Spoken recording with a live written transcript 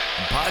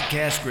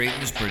Podcast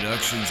Greatness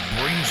Productions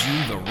brings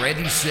you the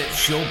Ready Set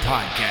Show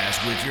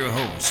podcast with your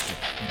host,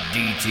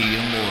 DT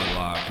and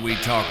Morlock. We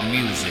talk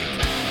music,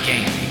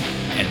 gaming,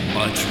 and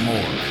much more.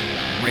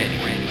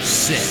 Ready,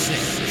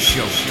 set,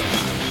 show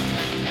time.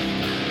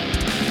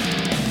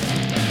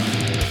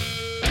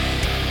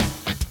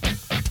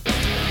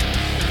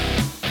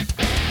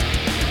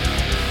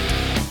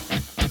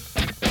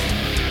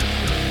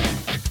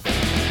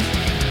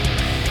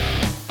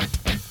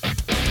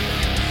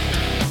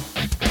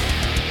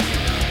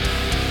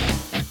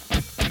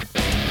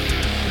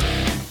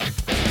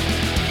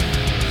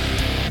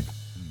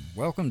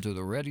 Welcome to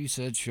the Ready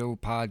Set Show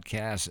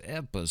podcast,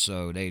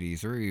 episode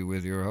 83,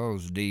 with your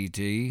host,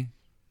 DT.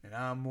 And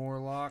I'm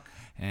Morlock.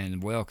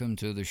 And welcome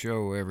to the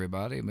show,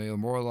 everybody. Me and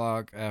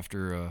Morlock,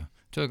 after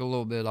took a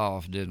little bit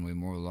off, didn't we,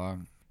 Morlock?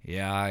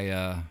 Yeah,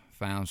 I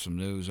found some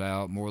news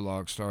out.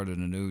 Morlock started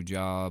a new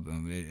job,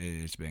 and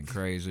it's been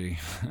crazy.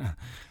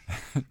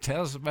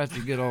 Tell us about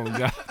your good old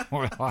job,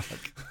 Morlock.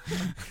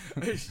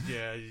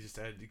 Yeah, you just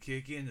had to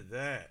kick into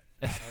that.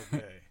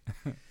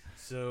 Okay.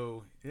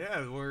 So,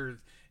 yeah, we're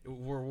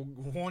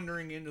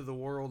wandering into the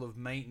world of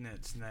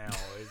maintenance now.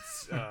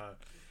 It's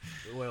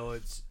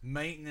it's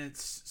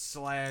maintenance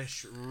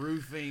slash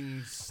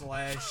roofing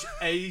slash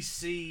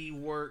AC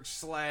work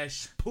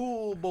slash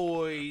pool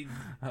boy.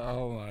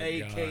 Oh my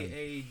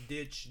AKA God.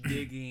 ditch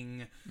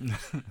digging.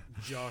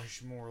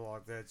 Josh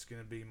Morlock. That's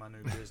gonna be my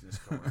new business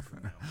card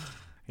from now.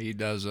 He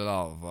does it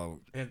all,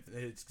 folks. And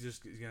it's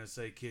just gonna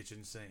say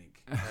kitchen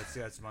sink.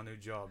 That's my new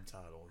job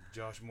title.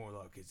 Josh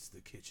Morlock. It's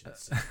the kitchen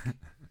sink.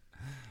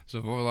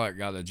 So Morlock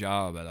got a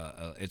job at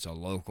it's a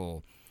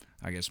local,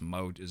 I guess,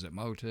 is it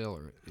motel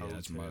or Hotel.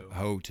 It's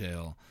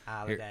hotel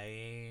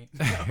Holiday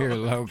here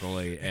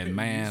locally, and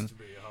man, it used to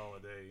be a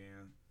Holiday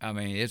Inn. I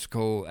mean, it's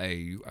cool. Hey,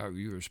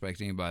 you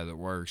respect anybody that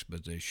works,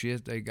 but the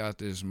shit they got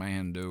this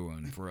man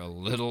doing for a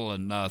little or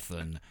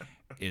nothing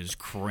is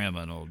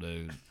criminal,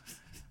 dude.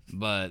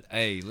 But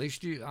hey, at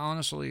least you got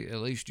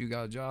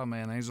a job,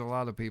 man. There's a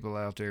lot of people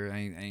out there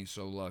ain't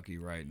so lucky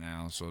right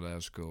now, so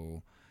that's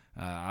cool.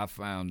 I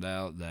found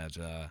out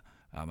that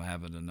I'm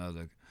having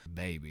another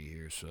baby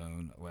here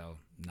soon. Well,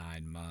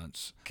 9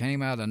 months.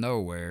 Came out of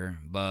nowhere,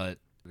 but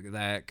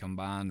that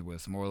combined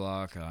with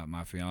Morlock,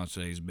 my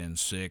fiance's been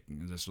sick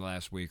this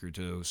last week or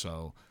two,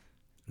 so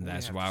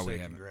that's why we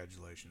haven't.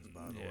 Congratulations,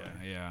 by the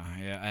way.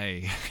 Yeah.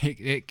 Hey,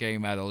 it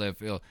came out of left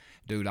field,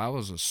 dude. I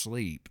was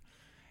asleep,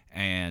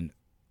 and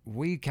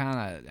we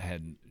kind of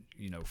had,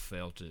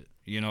 felt it.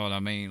 You know what I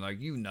mean? Like,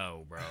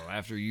 bro.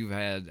 After you've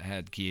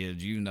had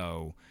kids,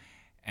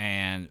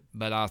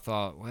 But I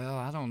thought, well,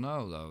 I don't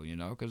know, though,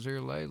 because here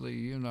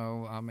lately,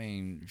 I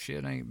mean,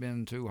 shit ain't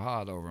been too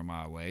hot over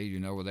my way,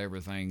 with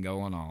everything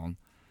going on.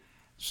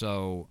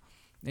 So,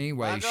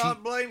 anyway.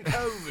 God blame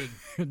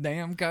COVID.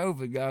 Damn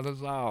COVID got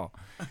us all.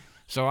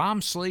 So,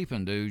 I'm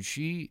sleeping, dude.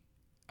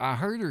 I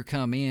heard her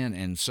come in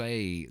and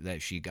say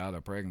that she got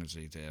a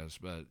pregnancy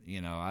test, but,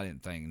 I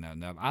didn't think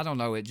nothing of it. I don't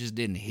know. It just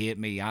didn't hit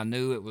me. I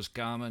knew it was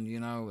coming,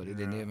 but it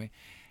didn't hit me.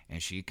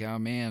 And she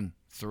come in,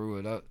 threw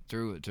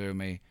it to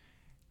me.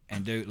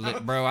 And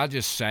dude, bro, I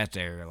just sat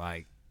there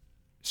like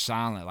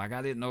silent, like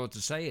I didn't know what to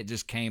say. It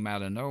just came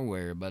out of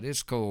nowhere, but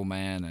it's cool,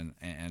 man,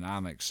 and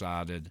I'm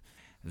excited.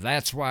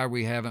 That's why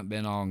we haven't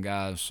been on,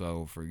 guys.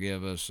 So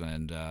forgive us,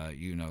 and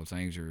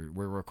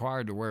we're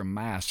required to wear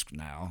masks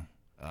now.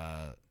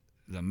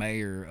 The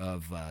mayor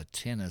of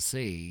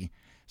Tennessee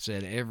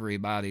said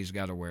everybody's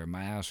got to wear a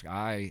mask.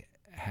 I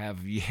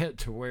have yet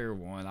to wear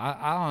one.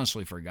 I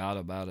honestly forgot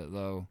about it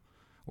though.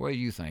 What do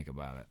you think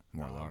about it,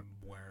 Morlock?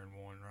 I'm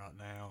wearing one right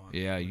now.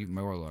 Yeah,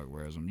 Morlock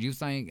wears them. Do you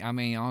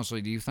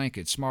think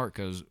it's smart?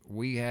 Because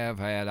we have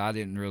had, I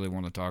didn't really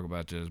want to talk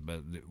about this,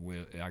 but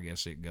I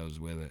guess it goes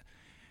with it.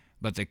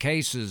 But the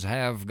cases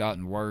have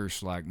gotten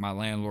worse. Like my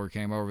landlord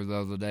came over the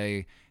other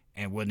day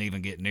and wouldn't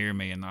even get near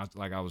me. And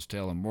like I was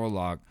telling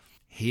Morlock,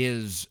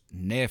 his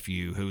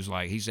nephew,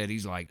 he said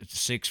he's like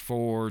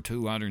 6'4",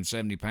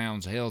 270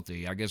 pounds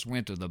healthy, I guess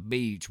went to the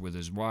beach with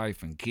his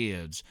wife and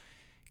kids.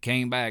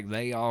 Came back,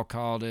 they all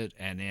caught it,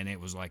 and then it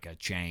was like a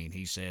chain.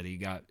 He said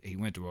he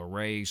went to a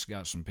race,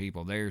 got some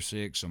people there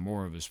sick, some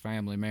more of his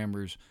family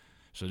members.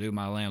 So, dude,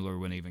 my landlord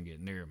wouldn't even get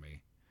near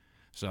me.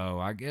 So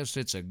I guess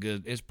it's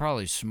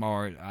probably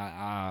smart.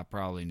 I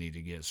probably need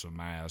to get some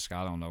masks.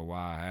 I don't know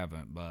why I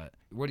haven't, but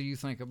what do you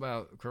think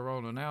about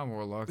Corona now,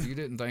 Morlock? You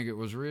didn't think it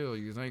was real.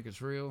 You think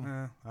it's real?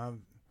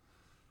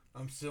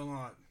 I'm still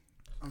not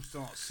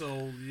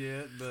sold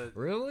yet, but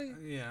really,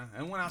 yeah.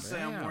 And when I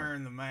say I'm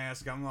wearing the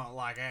mask, I'm not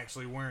like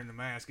actually wearing the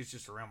mask. It's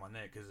just around my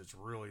neck because it's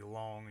really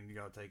long and you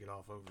got to take it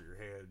off over your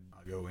head.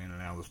 I go in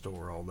and out of the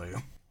store all day.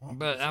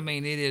 But I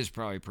mean, it is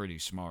probably pretty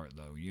smart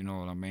though. You know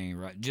what I mean,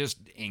 right? Just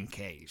in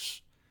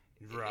case.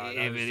 Right.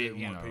 I just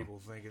didn't want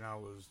people thinking I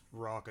was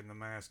rocking the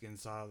mask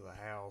inside of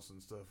the house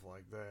and stuff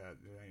like that.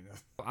 It ain't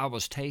nothing. I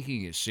was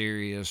taking it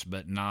serious,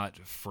 but not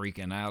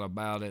freaking out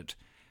about it.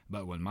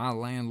 But when my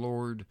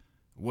landlord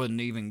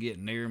wouldn't even get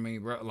near me,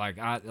 bro,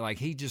 like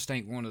he just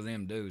ain't one of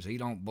them dudes. He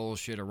don't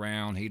bullshit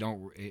around.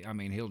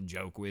 He'll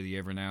joke with you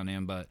every now and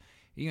then, but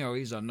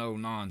he's a no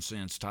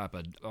nonsense type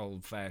of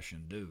old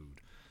fashioned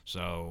dude.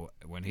 So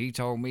when he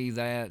told me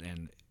that,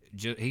 and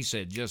he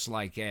said just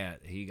like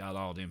that, he got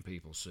all them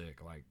people sick.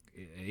 Like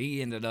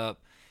he ended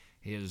up,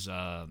 his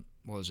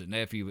what was it,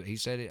 nephew? He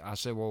said it. I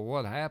said, well,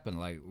 what happened?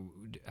 Like,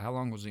 how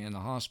long was he in the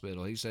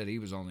hospital? He said he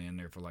was only in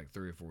there for like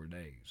 3 or 4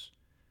 days.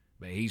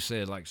 But he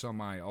said, like,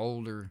 somebody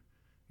older,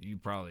 you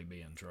probably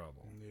be in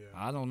trouble. Yeah.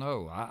 I don't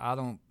know. I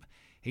don't.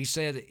 He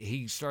said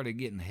he started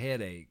getting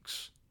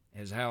headaches,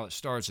 is how it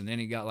starts, and then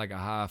he got like a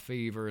high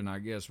fever, and I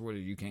guess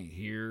you can't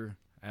hear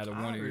out of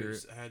one of your.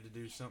 Had to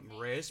do something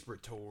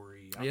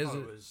respiratory. I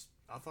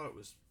thought it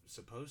was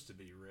supposed to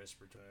be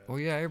respiratory. Well,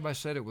 yeah, everybody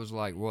said it was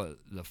like what,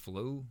 the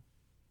flu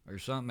or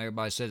something.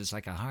 Everybody said it's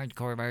like a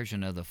hardcore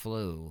version of the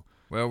flu.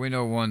 Well, we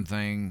know one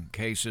thing,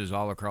 cases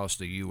all across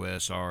the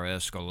U.S. are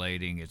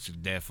escalating. It's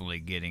definitely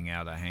getting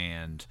out of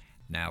hand.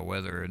 Now,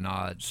 whether or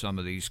not some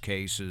of these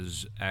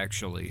cases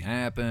actually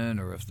happen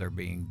or if they're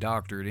being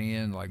doctored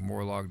in, like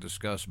Morlock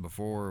discussed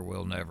before,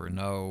 we'll never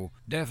know.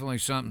 Definitely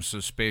something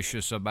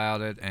suspicious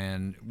about it,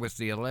 and with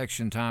the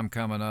election time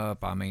coming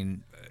up, I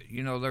mean,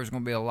 there's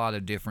going to be a lot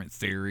of different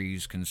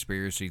theories,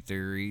 conspiracy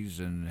theories,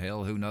 and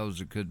hell, who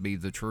knows, it could be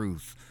the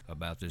truth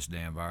about this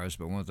damn virus.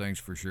 But one thing's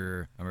for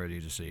sure, I'm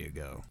ready to see it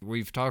go.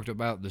 We've talked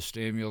about the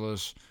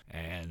stimulus,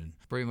 and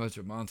pretty much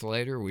a month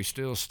later, we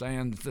still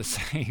stand the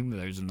same.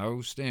 There's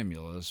no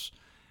stimulus.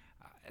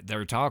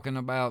 They're talking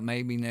about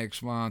maybe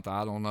next month.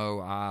 I don't know.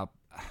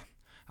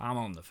 I'm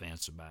on the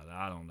fence about it.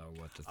 I don't know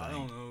what to think. I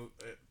don't know.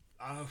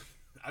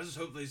 I just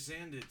hope they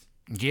send it.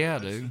 Yeah,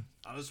 dude.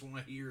 I just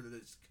want to hear that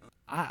it's coming.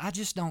 I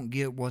just don't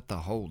get what the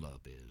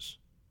holdup is.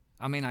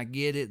 I mean, I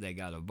get it. They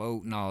got to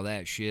vote and all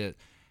that shit.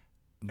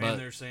 But and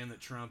they're saying that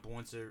Trump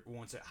wants it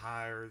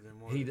higher than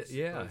what it's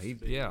supposed to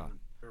be,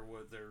 or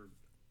what they're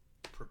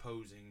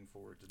proposing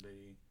for it to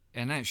be.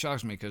 And that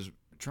shocks me because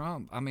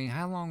Trump, I mean,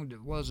 how long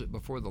was it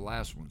before the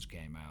last ones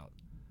came out?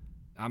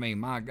 I mean,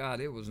 my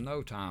God, it was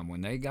no time.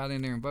 When they got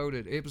in there and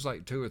voted, it was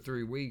like 2 or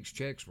 3 weeks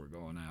checks were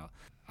going out.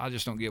 I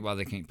just don't get why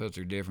they can't put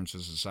their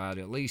differences aside.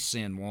 At least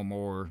send one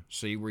more,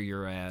 see where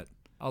you're at.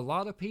 A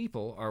lot of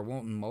people are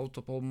wanting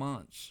multiple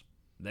months.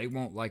 They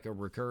want like a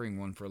recurring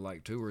one for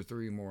like 2 or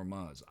 3 more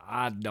months.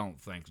 I don't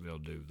think they'll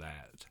do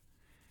that.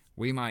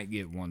 We might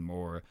get one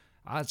more.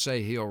 I'd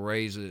say he'll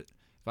raise it.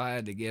 If I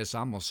had to guess,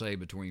 I'm going to say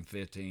between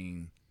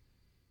 15.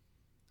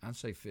 I'd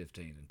say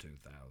 15 and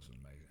 2,000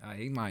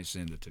 maybe. He might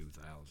send to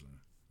 2,000.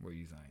 What do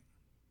you think?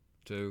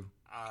 2?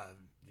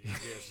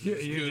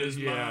 Good as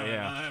mine.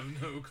 I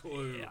have no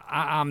clue.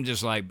 I'm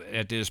just like,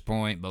 at this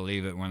point,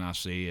 believe it when I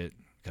see it,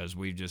 because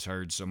we've just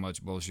heard so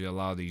much bullshit. A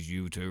lot of these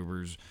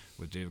YouTubers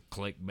with the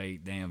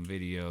clickbait damn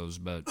videos,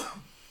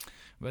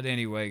 but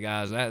anyway,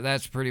 guys,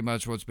 that's pretty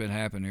much what's been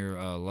happening here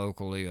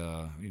locally.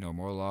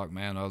 Morlock,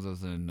 man, other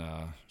than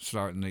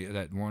starting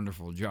that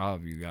wonderful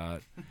job you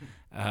got,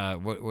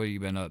 what have you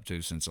been up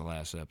to since the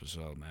last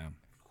episode, man?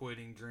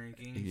 Quitting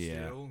drinking.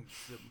 Yeah. Still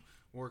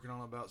working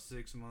on about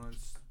 6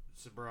 months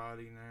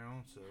sobriety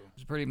now. So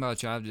it's pretty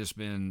much, I've just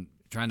been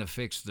trying to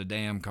fix the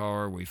damn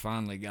car. We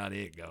finally got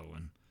it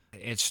going.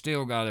 It's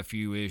still got a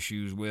few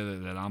issues with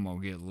it that I'm gonna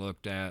get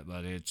looked at,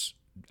 but it's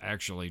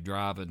actually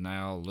driving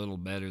now a little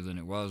better than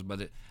it was.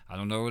 But I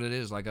don't know what it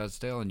is. Like I was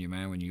telling you,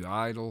 man, when you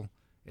idle,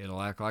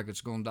 it'll act like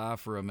it's gonna die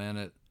for a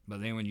minute,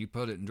 but then when you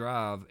put it in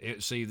drive,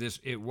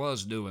 it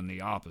was doing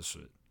the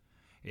opposite.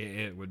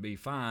 It would be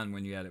fine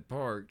when you had it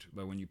parked,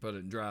 but when you put it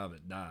in drive,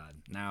 it died.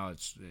 Now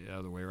it's the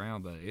other way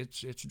around, but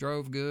it's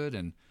drove good,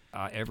 and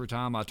every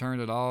time I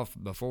turned it off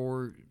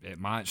before, it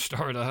might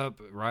start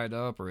right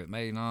up, or it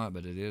may not,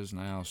 but it is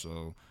now,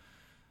 so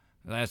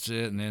that's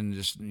it. And then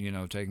just,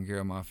 taking care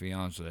of my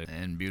fiance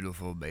and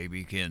beautiful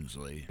baby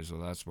Kinsley. So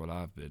that's what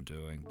I've been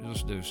doing.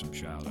 Just do some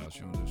shout-outs.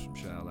 You want to do some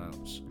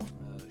shout-outs?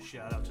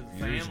 Shout out to the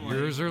family.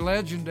 Yours are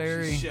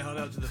legendary. Shout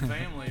out to the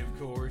family, of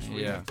course.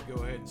 We have to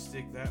go ahead and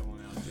stick that one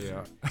out.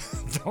 Yeah.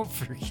 Don't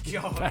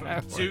forget that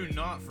one. Do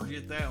not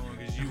forget that one,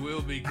 because you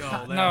will be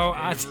called out. No,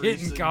 I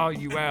didn't call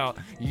you out.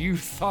 You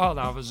thought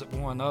I was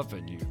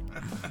one-upping you.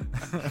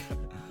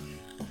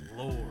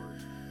 Lord.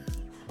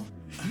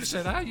 You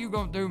said, how you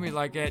gonna do me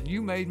like that?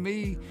 You made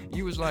me.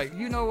 You was like,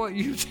 you know what?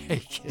 You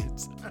take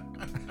it.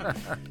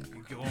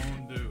 Go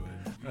on, do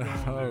it.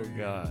 Oh,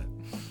 God.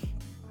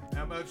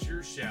 How about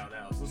your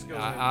shout-outs? Let's go.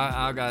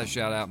 I got to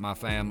shout out my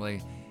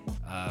family.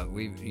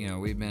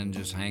 We've been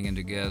just hanging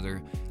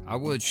together. I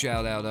would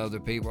shout out other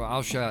people.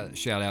 I'll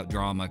shout out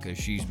Drama because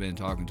she's been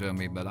talking to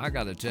me. But I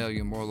got to tell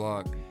you,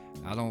 Morlock,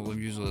 I don't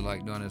usually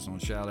like doing this on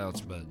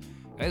shout-outs, but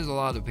there's a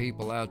lot of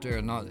people out there.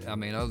 Other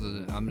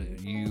than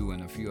you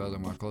and a few other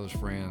of my close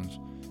friends.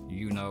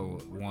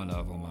 One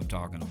of them I'm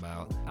talking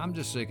about. I'm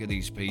just sick of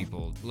these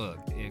people. Look,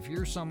 if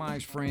you're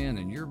somebody's friend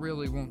and you're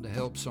really wanting to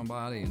help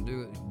somebody and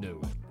do it, do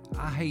it.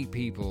 I hate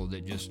people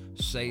that just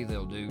say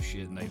they'll do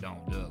shit and they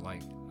don't do it.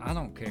 Like, I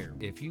don't care.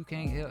 If you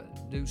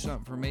can't do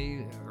something for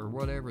me or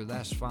whatever,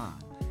 that's fine.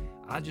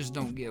 I just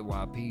don't get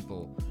why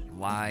people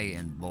lie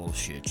and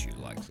bullshit you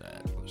like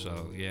that.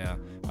 So, yeah,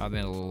 I've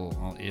been a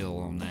little ill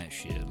on that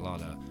shit. A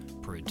lot of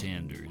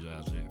pretenders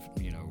out there,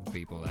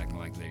 people acting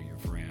like they're your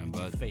friend,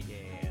 but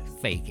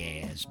Fake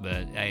ass.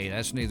 But hey,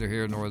 that's neither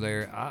here nor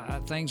there.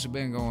 Things have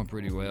been going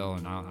pretty well,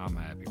 and I'm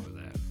happy with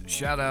that.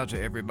 Shout out to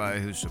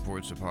everybody who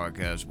supports the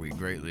podcast. We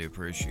greatly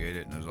appreciate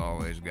it. And as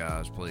always,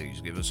 guys,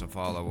 please give us a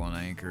follow on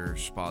Anchor,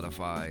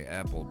 Spotify,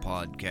 Apple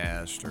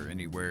Podcast, or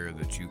anywhere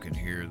that you can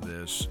hear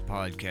this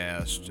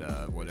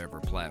podcast, whatever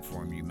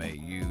platform you may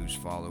use.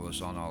 Follow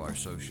us on all our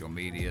social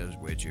medias,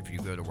 which if you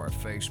go to our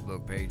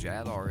Facebook page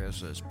at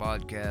RSS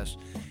Podcast,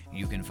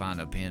 you can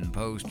find a pinned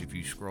post. If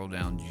you scroll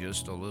down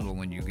just a little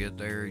when you get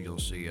there, you'll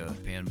see a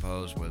pinned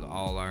post with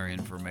all our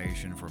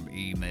information from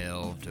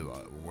email to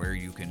where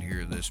you can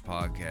hear this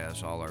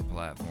podcast, all our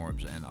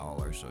platforms, and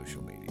all our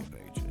social media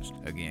pages.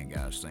 Again,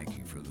 guys, thank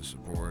you for the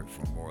support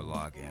from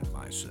Morlock and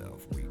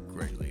myself. We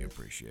greatly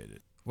appreciate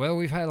it. Well,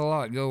 we've had a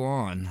lot go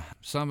on.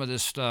 Some of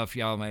this stuff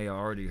y'all may have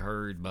already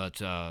heard, but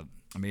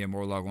me and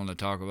Morlock want to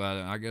talk about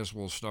it. I guess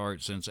we'll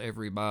start since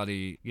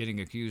everybody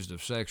getting accused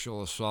of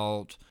sexual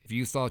assault. If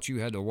you thought you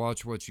had to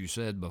watch what you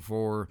said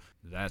before,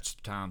 that's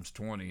times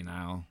 20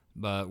 now.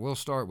 But we'll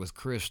start with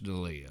Chris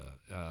D'Elia,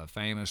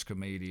 famous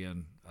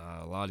comedian.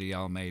 A lot of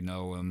y'all may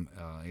know him.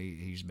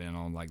 He's been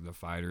on like The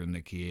Fighter and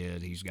the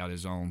Kid. He's got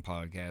his own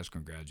podcast.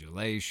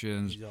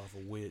 Congratulations. He's off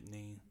of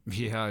Whitney.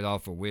 Yeah,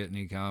 off of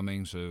Whitney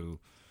Cummings, who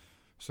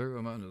threw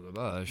him under the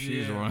bus.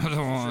 She's one of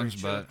the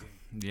ones, but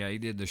yeah, he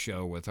did the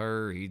show with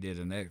her. He did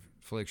a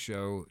Netflix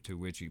show to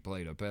which he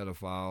played a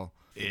pedophile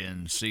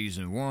in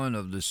season 1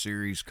 of the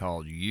series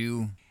called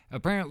You.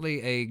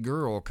 Apparently, a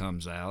girl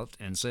comes out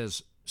and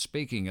says,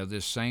 speaking of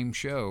this same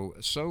show,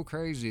 so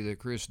crazy that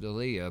Chris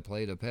D'Elia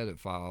played a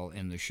pedophile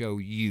in the show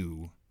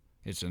You.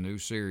 It's a new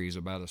series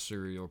about a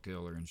serial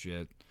killer and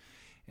shit,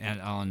 and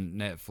on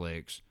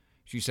Netflix.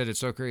 She said it's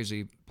so crazy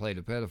he played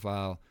a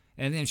pedophile,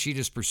 and then she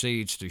just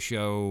proceeds to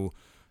show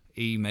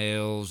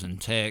emails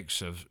and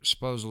texts of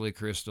supposedly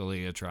Chris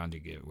D'Elia trying to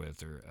get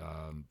with her.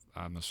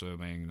 I'm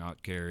assuming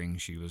not caring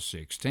she was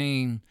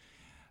 16.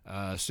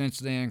 Since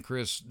then,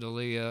 Chris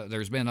D'Elia,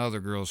 there's been other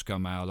girls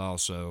come out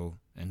also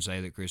and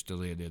say that Chris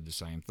D'Elia did the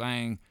same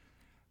thing.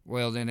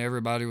 Well, then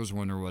everybody was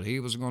wondering what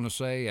he was going to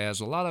say, as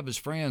a lot of his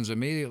friends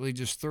immediately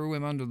just threw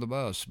him under the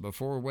bus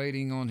before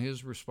waiting on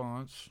his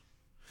response,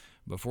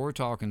 before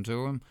talking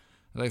to him.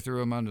 They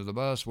threw him under the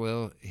bus.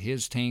 Well,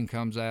 his team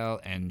comes out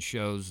and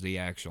shows the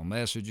actual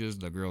messages.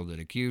 The girl that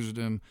accused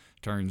him,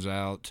 turns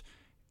out,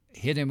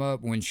 hit him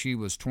up when she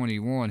was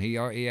 21.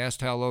 He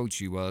asked how old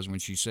she was. When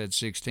she said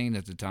 16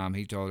 at the time,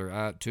 he told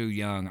her, too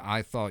young.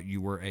 I thought you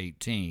were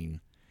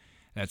 18.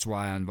 That's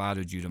why I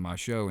invited you to my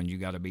show, and you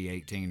got to be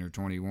 18 or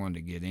 21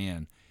 to get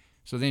in.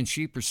 So then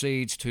she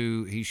proceeds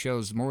to, he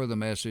shows more of the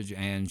message,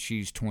 and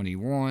she's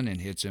 21 and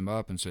hits him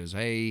up and says,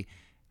 hey,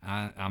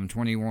 I'm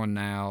 21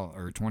 now,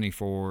 or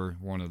 24,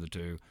 one of the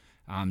two.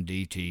 I'm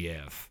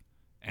DTF.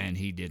 And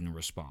he didn't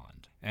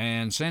respond.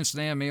 And since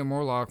then, me and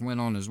Morlock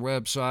went on his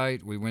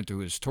website. We went to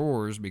his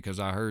tours because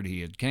I heard he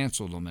had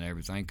canceled them and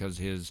everything because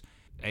his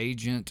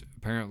agent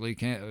apparently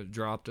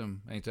dropped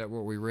him. Ain't that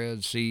what we read?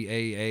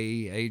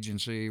 CAA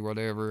agency,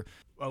 whatever.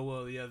 Oh,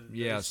 well, yeah.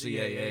 Yeah,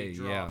 CAA,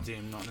 dropped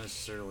him, not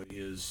necessarily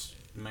his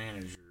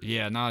manager.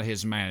 Yeah, not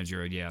his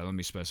manager. Yeah, let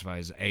me specify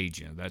his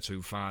agent. That's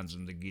who finds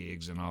him the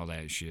gigs and all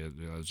that shit.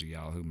 Those of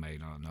y'all who may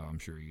not know, I'm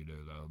sure you do,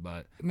 though.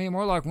 But me and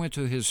Morlock went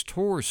to his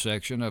tour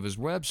section of his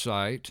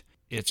website.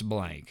 It's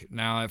blank.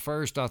 Now, at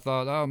first I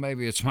thought, oh,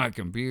 maybe it's my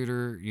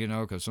computer,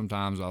 because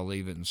sometimes I'll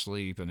leave it in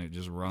sleep and it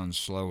just runs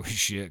slow as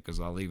shit because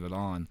I'll leave it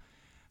on.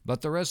 But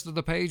the rest of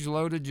the page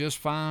loaded just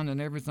fine and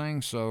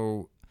everything,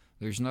 so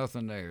there's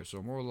nothing there.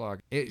 So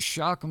Morlock, it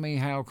shocked me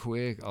how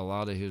quick a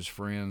lot of his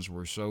friends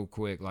were so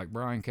quick. Like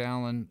Brian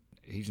Callen,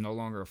 he's no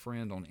longer a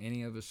friend on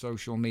any of his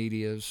social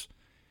medias.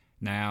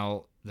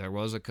 Now, there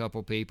was a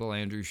couple people,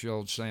 Andrew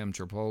Schultz, Sam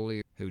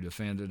Tripoli, who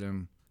defended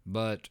him.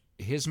 But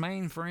his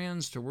main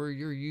friends, to where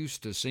you're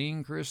used to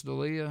seeing Chris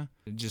D'Elia,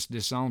 just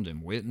disowned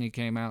him. Whitney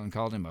came out and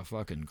called him a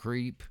fucking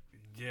creep.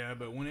 Yeah,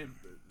 but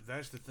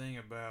that's the thing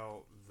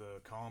about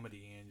the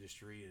comedy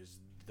industry is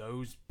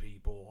those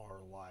people are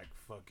like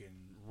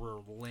fucking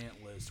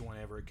relentless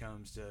whenever it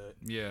comes to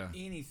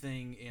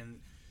anything.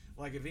 And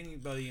like if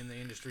anybody in the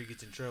industry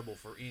gets in trouble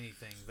for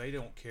anything, they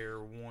don't care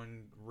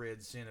one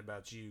red cent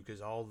about you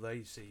because all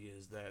they see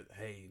is that,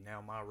 hey,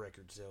 now my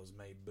record sales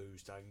may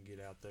boost. I can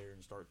get out there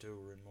and start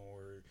touring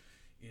more.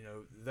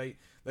 They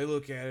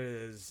look at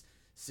it as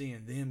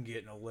seeing them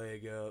getting a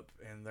leg up,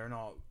 and they're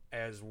not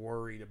as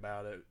worried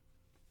about it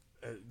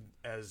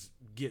as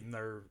getting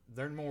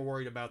they're more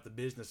worried about the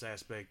business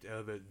aspect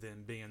of it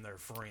than being their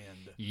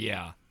friend.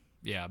 Yeah,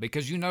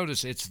 because you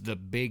notice it's the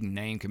big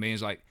name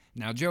comedians. Like,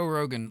 now Joe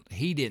Rogan,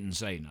 he didn't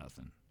say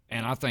nothing.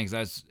 And I think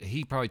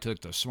he probably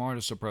took the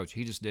smartest approach.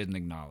 He just didn't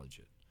acknowledge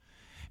it.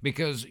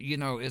 Because,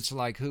 it's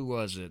like, who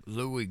was it?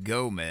 Louis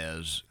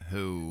Gomez,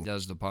 who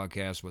does the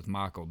podcast with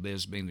Michael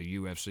Bisping, the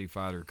UFC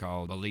fighter,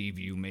 called Believe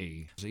You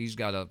Me. He's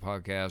got a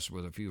podcast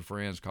with a few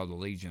friends called The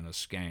Legion of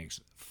Skanks.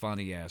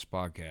 Funny-ass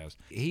podcast.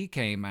 He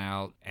came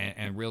out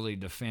and really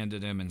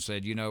defended him and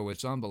said,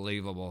 it's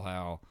unbelievable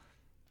how,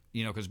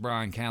 because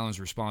Brian Callen's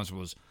response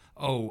was,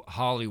 oh,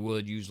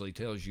 Hollywood usually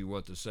tells you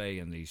what to say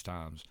in these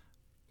times.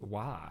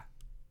 Why?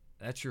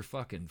 That's your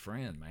fucking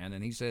friend, man.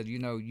 And he said,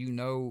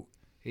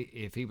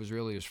 if he was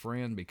really his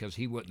friend, because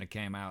he wouldn't have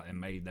came out and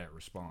made that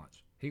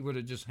response. He would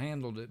have just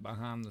handled it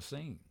behind the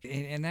scenes.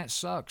 And that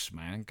sucks,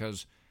 man,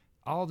 because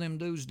all them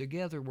dudes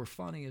together were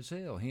funny as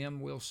hell. Him,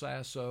 Will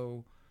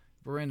Sasso,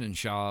 Brendan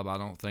Schaub, I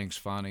don't think's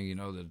funny. You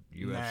know, the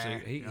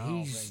UFC.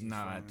 He's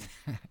not.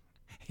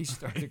 He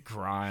started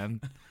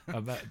crying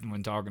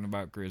when talking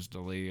about Chris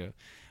D'Elia,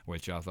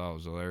 which I thought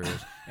was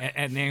hilarious,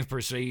 and then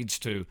proceeds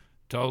to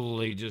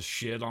totally just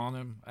shit on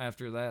him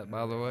after that.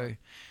 By the way,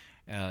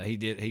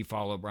 he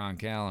followed Brian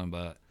Callen,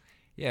 but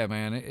yeah,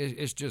 man,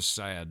 it's just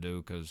sad,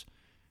 dude, because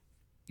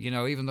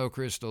even though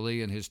Chris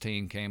D'Elia and his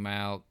team came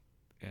out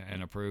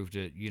and approved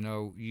it,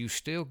 you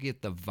still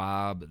get the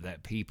vibe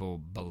that people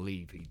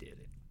believe he did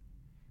it,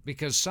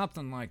 because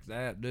something like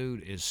that,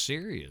 dude, is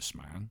serious,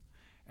 man,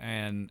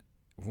 and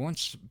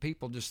once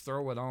people just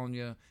throw it on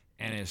you,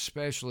 and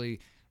especially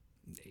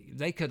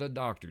they could have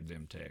doctored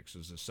them texts,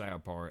 is the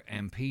sad part,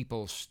 and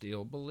people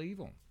still believe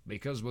them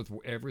because with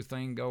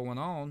everything going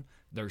on,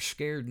 they're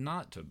scared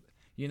not to.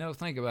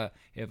 Think about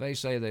if they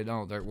say they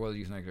don't, what do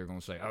you think they're going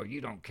to say? Oh,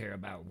 you don't care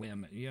about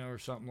women, or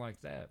something like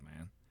that,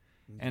 man.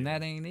 And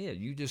that ain't it.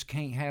 You just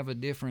can't have a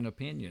different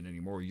opinion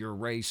anymore. You're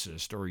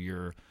racist, or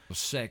you're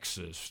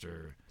sexist,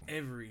 or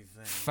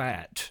everything.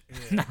 Fat.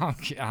 Yeah. No,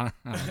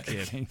 I'm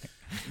kidding.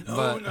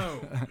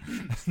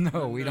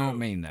 No, we don't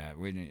mean that.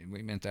 We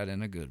meant that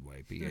in a good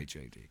way,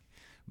 PHAT.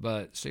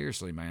 But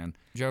seriously, man,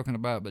 joking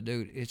about, but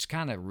dude, it's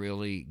kind of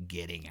really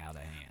getting out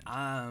of hand.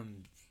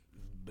 I'm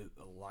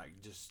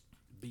just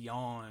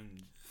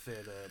beyond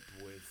fed up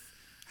with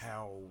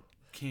how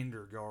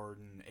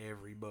kindergarten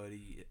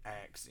everybody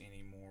acts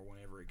anymore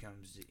whenever it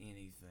comes to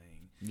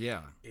anything.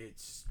 Yeah.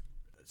 It's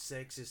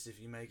sexist if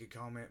you make a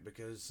comment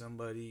because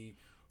somebody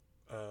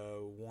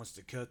wants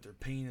to cut their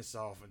penis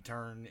off and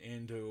turn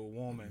into a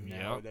woman. Yep.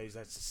 Nowadays.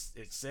 It's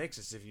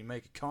sexist if you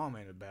make a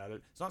comment about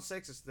it. It's not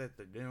sexist that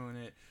they're doing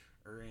it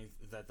or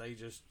that they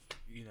just,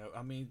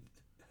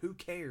 who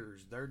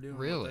cares? They're doing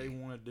what they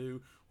want to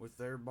do with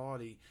their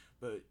body,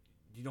 but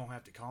you don't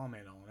have to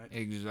comment on it.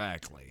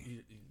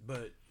 Exactly.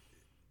 But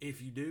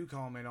if you do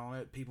comment on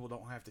it, people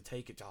don't have to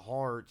take it to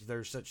heart.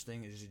 There's such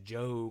thing as a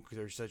joke.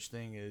 There's such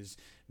thing as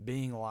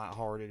being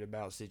lighthearted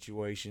about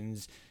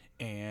situations,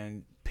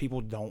 and people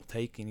don't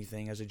take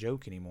anything as a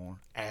joke anymore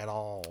at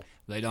all.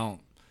 They don't.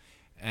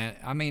 And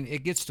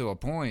it gets to a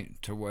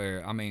point to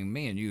where,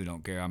 me and you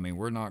don't care.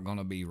 We're not going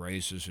to be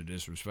racist or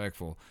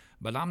disrespectful,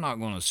 but I'm not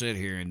going to sit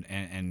here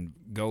and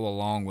go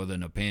along with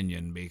an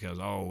opinion because,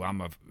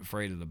 I'm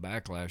afraid of the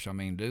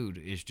backlash.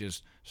 Dude, it's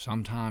just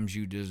sometimes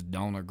you just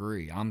don't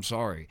agree. I'm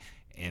sorry.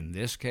 In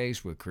this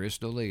case with Chris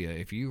D'Elia,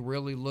 if you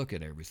really look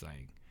at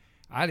everything,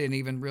 I didn't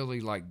even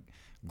really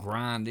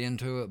grind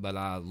into it, but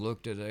I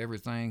looked at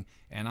everything,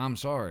 and I'm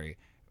sorry.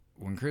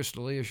 When Chris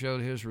D'Elia showed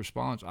his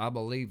response, I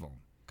believe him,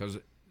 because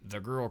the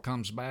girl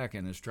comes back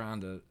and is trying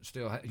to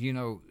still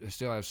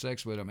have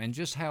sex with him, and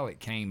just how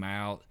it came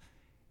out,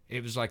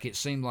 it was it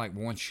seemed like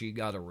once she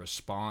got a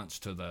response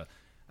to the,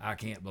 I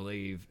can't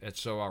believe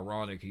it's so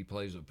ironic he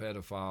plays a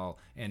pedophile,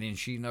 and then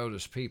she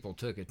noticed people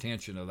took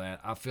attention to that.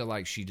 I feel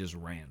like she just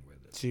ran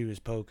with it. She was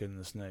poking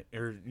the snake,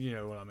 or you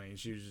know what I mean.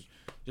 She was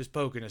just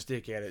poking a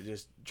stick at it,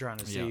 just trying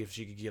to see if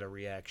she could get a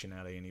reaction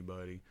out of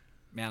anybody.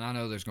 Man, I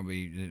know there's going to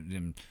be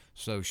them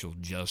social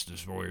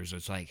justice warriors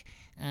that's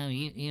oh,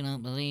 you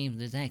don't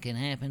believe that can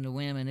happen to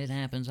women? It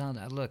happens all the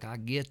time. Look, I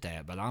get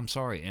that, but I'm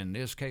sorry. In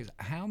this case,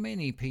 how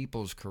many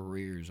people's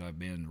careers have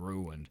been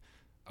ruined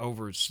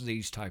over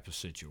these type of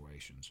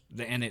situations?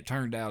 And it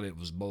turned out it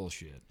was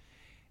bullshit.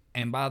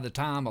 And by the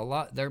time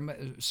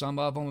some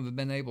of them have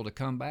been able to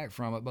come back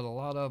from it, but a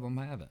lot of them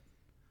haven't.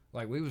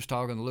 Like we was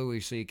talking to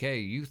Louis C.K.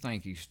 You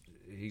think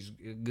he's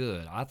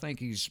good. I think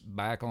he's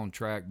back on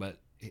track, but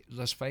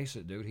let's face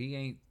it, dude, he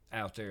ain't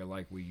out there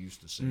like we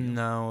used to see him.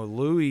 No,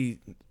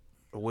 Louis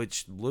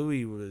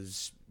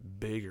was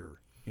bigger.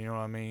 You know what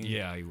I mean?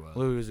 Yeah, he was.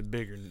 Louis a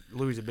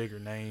bigger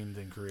name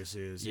than Chris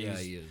is. Yeah,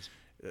 he is.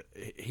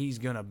 He's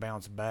gonna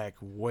bounce back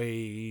way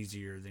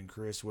easier than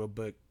Chris will.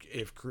 But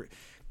if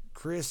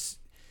Chris,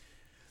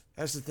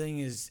 that's the thing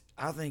is,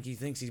 I think he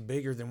thinks he's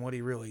bigger than what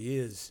he really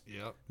is.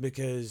 Yep.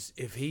 Because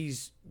if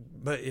he's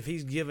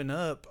given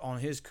up on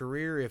his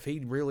career, if he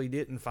really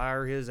didn't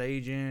fire his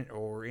agent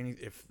or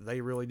if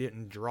they really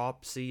didn't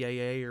drop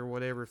CAA or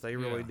whatever, if they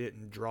really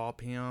didn't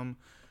drop him,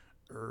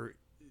 or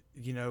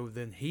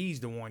then he's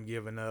the one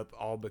giving up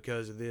all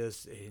because of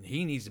this, and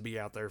he needs to be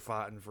out there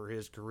fighting for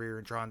his career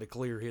and trying to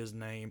clear his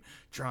name,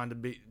 trying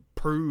to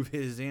prove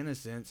his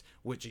innocence,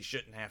 which he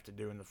shouldn't have to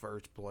do in the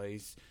first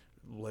place.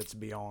 Let's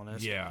be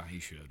honest. Yeah, he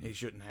should. He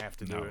shouldn't have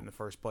to do it in the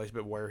first place.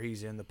 But where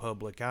he's in the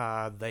public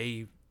eye,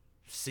 they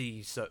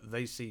see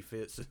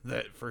fit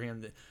that for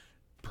him to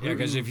prove. Yeah,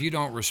 because if you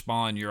don't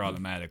respond, you're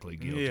automatically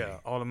guilty. Yeah,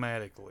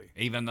 automatically.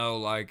 Even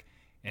though,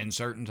 in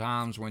certain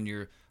times when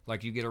you're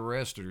you get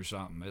arrested or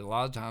something, a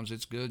lot of times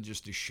it's good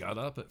just to shut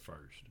up at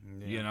first.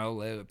 Yeah.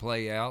 Let it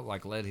play out.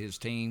 Let his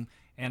team,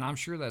 and I'm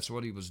sure that's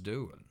what he was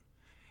doing.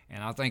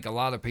 And I think a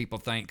lot of people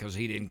think because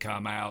he didn't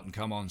come out and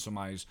come on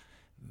somebody's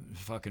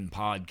fucking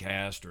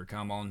podcast or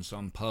come on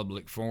some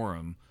public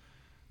forum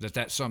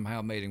that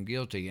somehow made him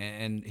guilty.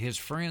 And his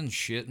friends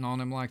shitting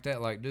on him like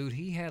that, like, dude,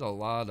 he had a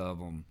lot of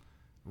them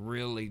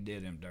really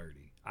did him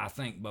dirty. I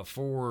think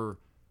before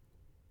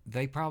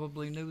they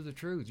probably knew the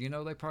truth. You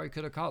know, they probably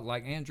could have called.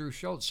 Like Andrew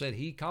Schultz said,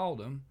 he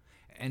called him,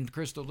 and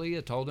Crystal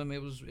Leah told him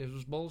it was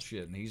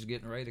bullshit, and he's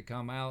getting ready to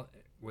come out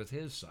with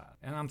his side.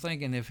 And I'm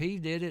thinking, if he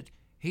did it,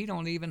 he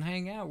don't even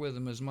hang out with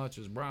him as much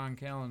as Brian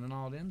Callen and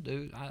all them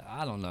dudes.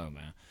 I don't know,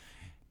 man.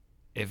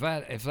 If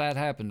that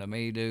happened to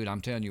me, dude,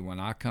 I'm telling you, when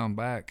I come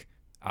back,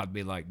 I'd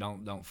be like,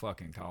 don't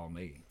fucking call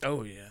me.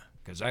 Oh yeah.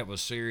 Because that was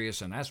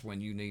serious, and that's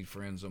when you need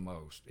friends the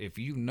most. If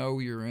you know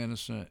you're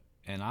innocent,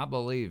 and I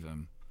believe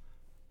him,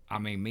 I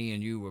mean, me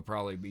and you would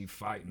probably be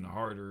fighting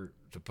harder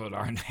to put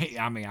our name.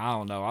 I mean, I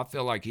don't know. I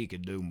feel like he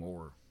could do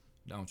more,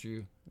 don't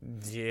you?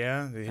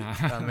 Yeah.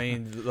 I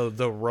mean,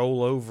 the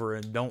roll over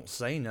and don't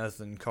say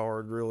nothing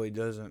card really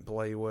doesn't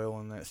play well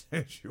in that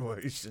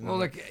situation. Well,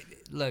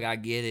 look, I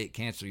get it.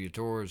 Cancel your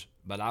tours,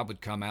 but I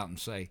would come out and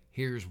say,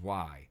 here's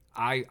why.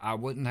 I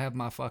wouldn't have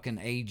my fucking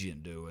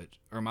agent do it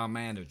or my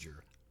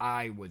manager.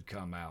 I would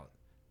come out,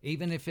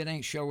 even if it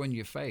ain't showing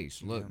your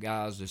face. Look,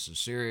 guys, this is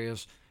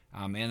serious.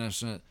 I'm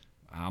innocent.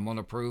 I'm going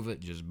to prove it.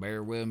 Just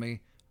bear with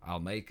me. I'll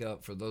make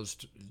up for those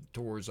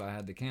tours I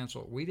had to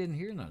cancel. We didn't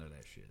hear none of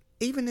that shit.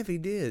 Even if he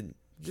did,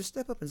 just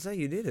step up and say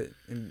you did it,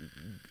 and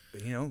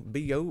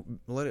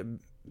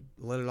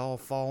let it all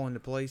fall into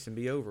place and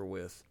be over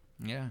with.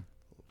 Yeah.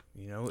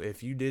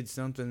 If you did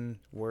something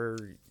where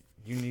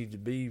you need to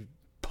be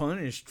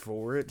punished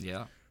for it,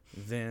 yeah,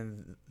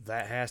 then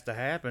that has to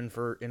happen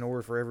in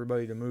order for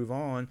everybody to move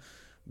on.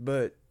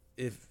 But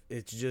if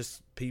it's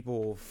just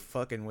people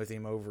fucking with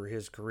him over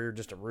his career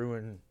just to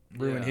ruin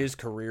his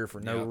career for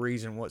no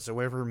reason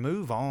whatsoever,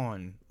 move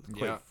on.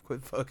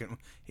 Quit fucking.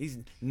 He's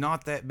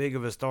not that big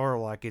of a star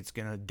like it's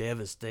gonna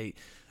devastate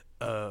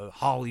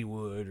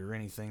Hollywood or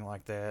anything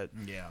like that.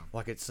 Yeah,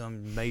 like it's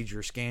some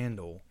major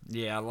scandal.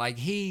 Yeah, like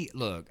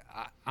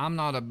I'm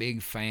not a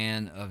big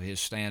fan of his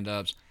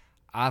stand-ups.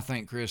 I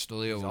think Chris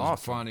D'Elia was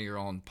awesome. Funnier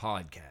on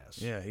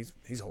podcasts. Yeah, he's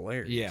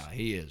hilarious. Yeah,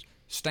 he is.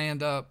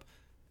 Stand-up,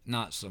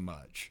 not so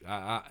much.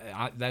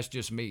 I that's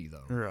just me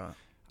though. Right.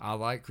 I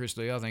like Chris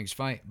D'Elia. I think he's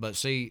funny. But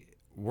see,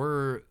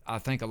 I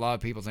think a lot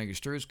of people think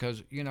it's true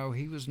because,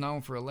 he was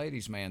known for a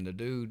ladies' man. The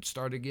dude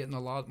started getting a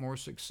lot more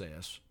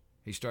success.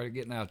 He started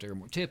getting out there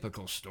more.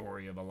 Typical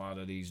story of a lot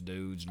of these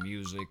dudes,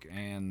 music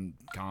and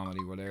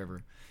comedy,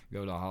 whatever,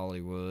 go to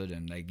Hollywood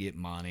and they get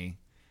money.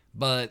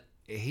 But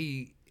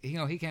he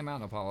came out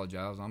and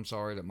apologized. I'm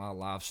sorry that my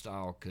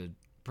lifestyle could,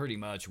 pretty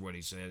much what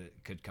he said, it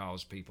could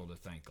cause people to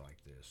think like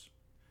this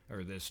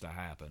or this to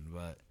happen.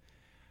 But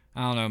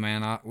I don't know,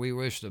 man. We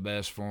wish the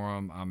best for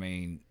him. I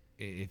mean,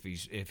 if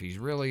he's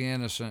really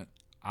innocent,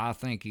 I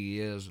think he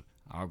is.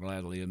 I'll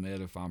gladly admit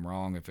if I'm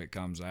wrong if it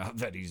comes out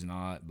that he's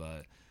not,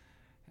 but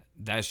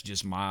that's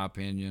just my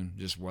opinion,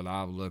 just what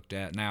I've looked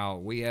at. Now,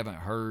 we haven't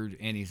heard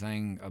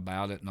anything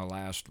about it in the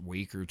last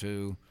week or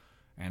two,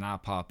 and I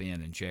pop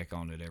in and check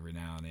on it every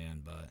now and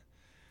then, but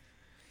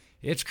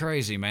it's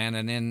crazy, man.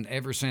 And then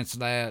ever since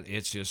that,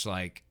 it's just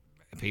like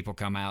people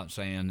come out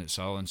saying that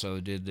so-and-so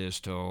did this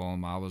to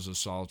him. I was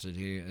assaulted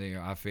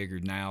here. I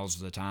figured now's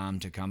the time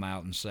to come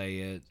out and say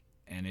it.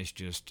 And it's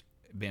just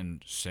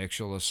been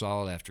sexual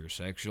assault after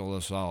sexual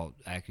assault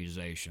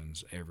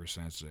accusations ever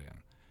since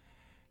then.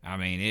 I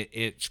mean,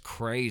 it's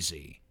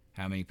crazy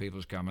how many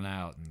people's coming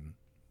out and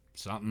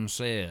something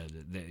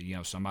said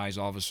that, somebody's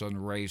all of a sudden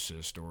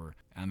racist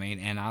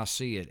and I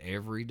see it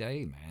every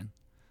day, man.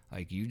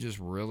 Like, you just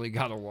really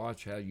got to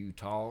watch how you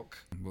talk.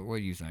 But what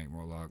do you think,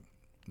 Morlock?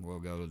 We'll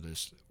go to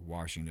this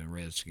Washington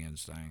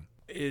Redskins thing.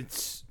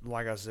 It's,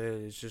 like I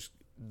said, it's just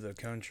the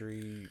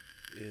country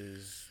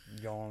is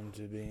gone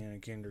to being a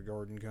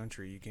kindergarten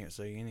country. You can't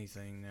say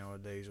anything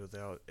nowadays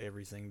without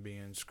everything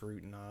being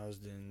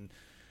scrutinized and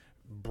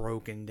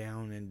broken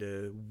down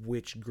into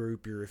which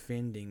group you're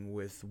offending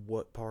with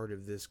what part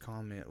of this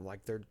comment.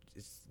 Like,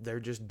 they're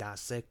just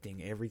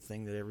dissecting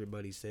everything that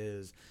everybody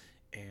says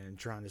and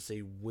trying to see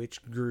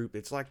which group.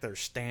 It's like they're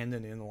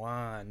standing in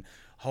line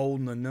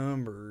holding a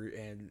number,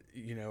 and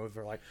if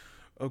they're like,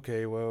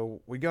 okay,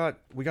 well, we got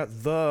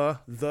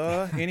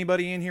the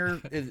anybody in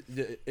here,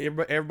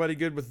 everybody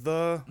good with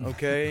the,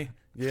 okay,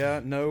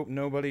 yeah, no,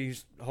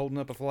 nobody's holding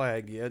up a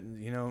flag yet,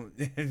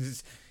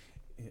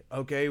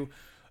 okay,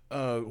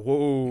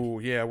 whoa,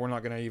 yeah, we're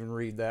not gonna even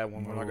read that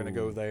one. We're not gonna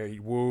go there.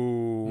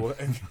 Whoa.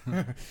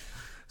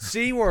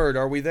 C word,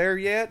 are we there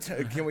yet?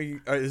 Can we?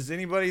 Is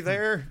anybody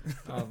there?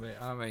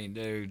 I mean,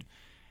 dude,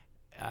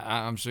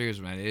 I'm serious,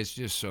 man. It's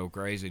just so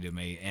crazy to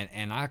me,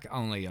 and I can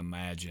only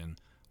imagine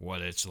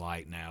what it's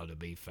like now to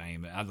be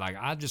famous.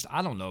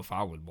 I don't know if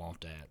I would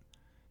want that,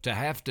 to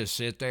have to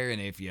sit there and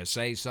if you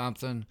say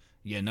something,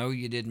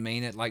 you didn't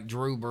mean it. Like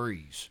Drew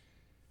Brees,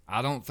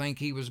 I don't think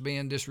he was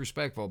being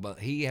disrespectful, but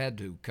he had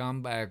to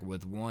come back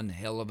with one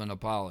hell of an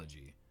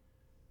apology.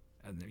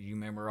 You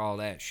remember all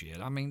that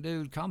shit. I mean,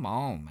 dude, come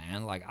on,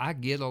 man. Like, I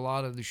get a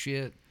lot of the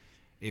shit,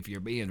 If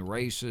you're being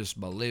racist,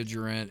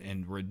 belligerent,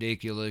 and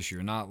ridiculous,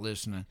 you're not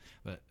listening.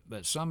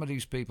 But some of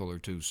these people are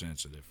too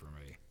sensitive for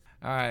me.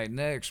 All right,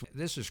 next.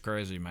 This is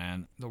crazy,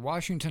 man. The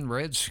Washington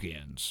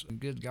Redskins.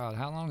 Good God,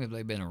 how long have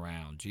they been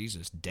around?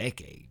 Jesus,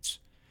 decades.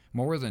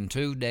 More than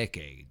 2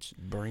 decades.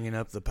 Bringing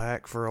up the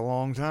pack for a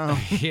long time.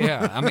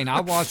 Yeah, I mean,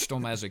 I watched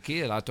them as a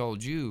kid. I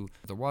told you,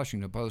 the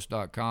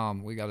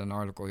WashingtonPost.com, we got an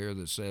article here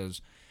that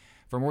says,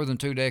 for more than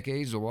 2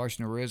 decades, the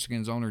Washington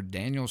Redskins owner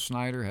Daniel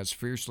Snyder has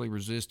fiercely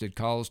resisted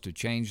calls to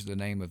change the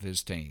name of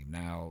his team.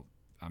 Now,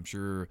 I'm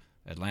sure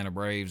Atlanta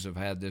Braves have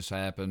had this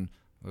happen.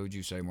 What would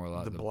you say more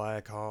like The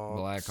Blackhawks.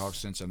 Blackhawks,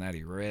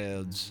 Cincinnati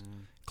Reds,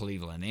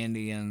 Cleveland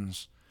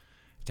Indians,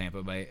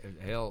 Tampa Bay.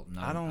 Hell, no.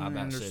 I don't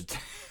understand.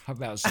 I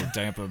about said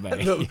Tampa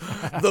Bay.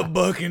 The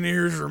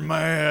Buccaneers are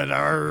mad.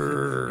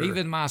 Arr.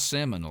 Even my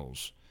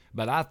Seminoles.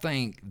 But I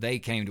think they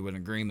came to an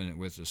agreement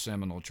with the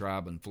Seminole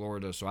tribe in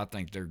Florida, so I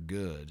think they're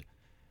good.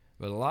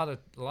 But a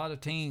lot of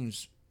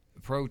teams,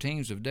 pro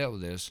teams, have dealt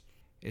with this.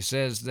 It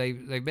says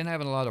they've been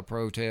having a lot of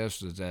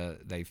protests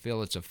that they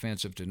feel it's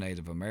offensive to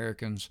Native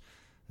Americans,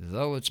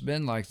 though it's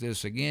been like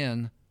this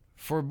again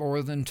for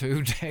more than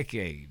 2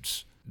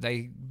 decades.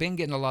 They've been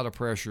getting a lot of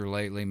pressure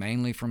lately,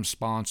 mainly from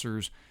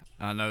sponsors.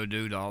 I know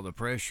due to all the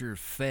pressure,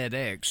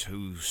 FedEx,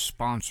 who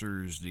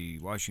sponsors the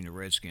Washington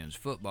Redskins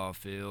football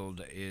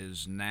field,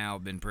 is now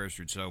been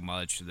pressured so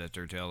much that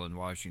they're telling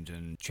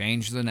Washington,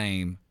 change the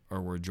name or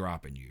we're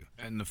dropping you.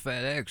 And the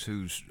FedEx,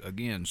 who's,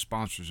 again,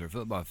 sponsors their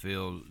football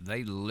field,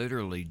 they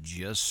literally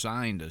just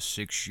signed a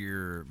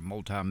 6-year,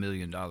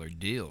 multi-million-dollar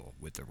deal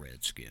with the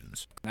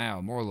Redskins. Now,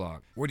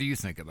 Morlock, what do you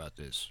think about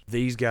this?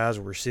 These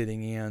guys were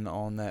sitting in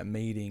on that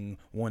meeting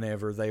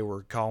whenever they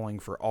were calling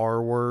for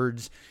R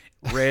words.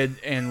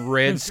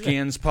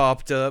 Redskins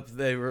popped up.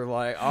 They were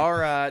like, all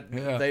right,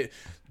 Yeah.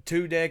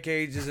 2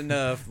 decades is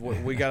enough.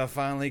 We got to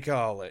finally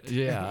call it.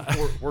 Yeah.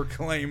 We're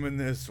claiming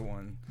this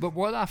one. But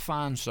what I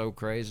find so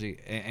crazy,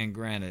 and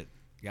granted,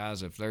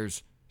 guys, if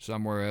there's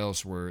somewhere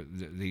else where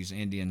these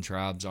Indian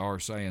tribes are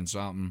saying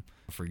something,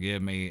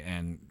 forgive me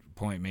and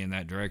point me in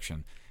that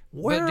direction.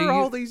 Where But are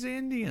all these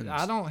Indians?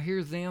 I don't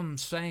hear them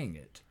saying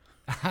it.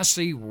 I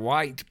see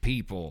white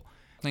people.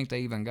 I think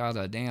they even got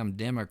a damn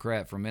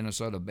Democrat from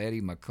Minnesota,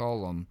 Betty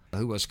McCollum,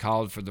 who was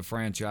called for the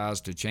franchise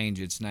to change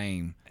its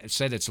name. It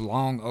said it's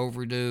long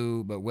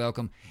overdue, but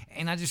welcome.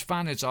 And I just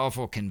find it's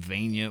awful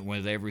convenient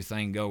with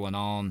everything going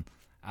on.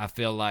 I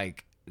feel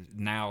like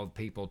now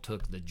people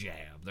took the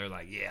jab. They're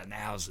like, yeah,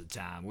 now's the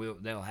time.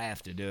 They'll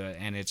have to do it.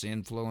 And it's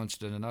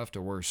influenced it enough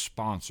to where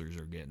sponsors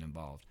are getting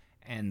involved.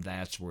 And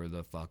that's where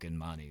the fucking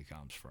money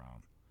comes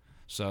from.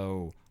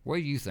 So what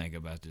do you think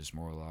about this,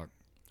 Morlock?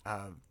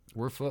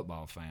 We're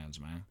football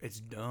fans, man. It's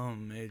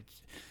dumb.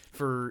 It's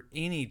for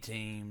any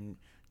team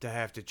to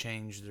have to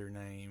change their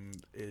name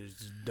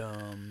is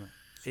dumb.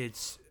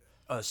 It's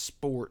a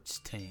sports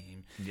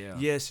team. Yeah.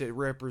 Yes, it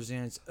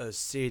represents a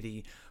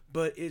city,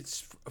 but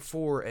it's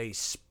for a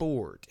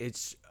sport.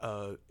 It's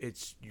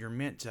you're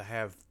meant to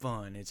have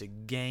fun. It's a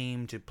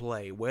game to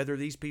play. Whether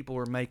these people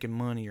are making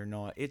money or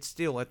not, it's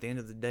still at the end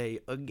of the day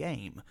a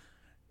game.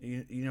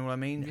 You know what I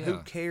mean? Yeah. Who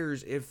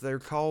cares if they're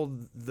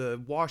called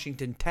the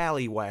Washington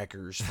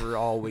Tallywhackers for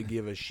all we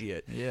give a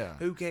shit? Yeah.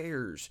 Who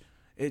cares?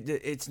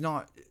 It's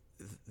not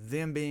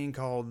them being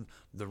called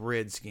the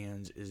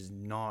Redskins is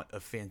not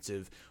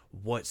offensive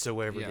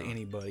whatsoever to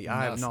anybody.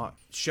 I have not.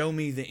 Show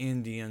me the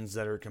Indians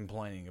that are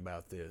complaining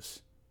about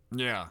this.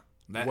 Yeah.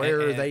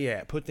 Where are they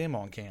at? Put them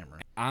on camera.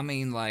 I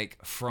mean,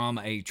 like, from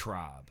a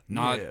tribe,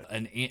 not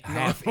Yeah.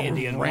 half Not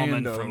Indian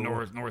woman rando. from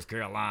North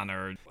Carolina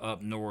or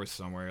up north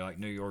somewhere, like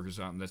New York or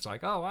something, that's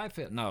like, oh, I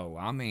fit. No,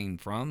 I mean,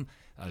 from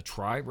a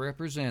tribe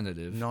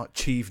representative. Not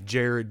Chief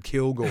Jared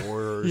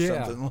Kilgore or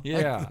something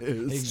like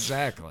this.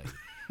 Exactly.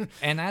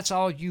 And that's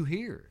all you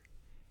hear.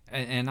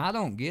 And I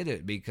don't get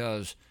it,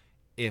 because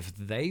if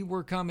they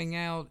were coming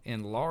out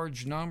in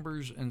large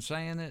numbers and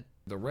saying it,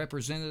 the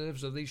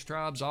representatives of these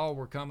tribes all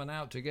were coming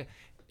out to get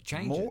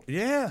change it.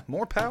 Yeah,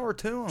 more power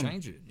to them.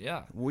 Change it,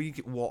 yeah. We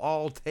will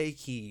all take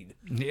heed.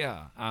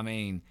 Yeah, I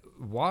mean,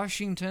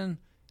 Washington,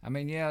 I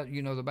mean, yeah,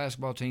 you know, the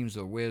basketball team's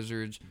the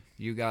Wizards.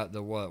 You got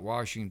the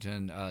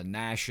Washington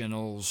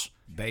Nationals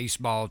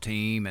baseball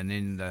team, and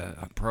then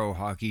the pro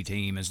hockey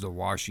team is the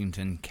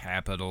Washington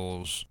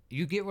Capitals.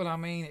 You get what I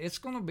mean? It's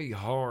going to be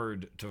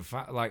hard to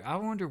find. Like, I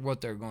wonder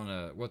what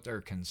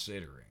they're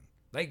considering.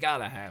 They got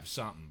to have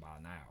something by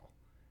now,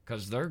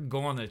 because they're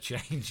going to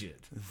change it.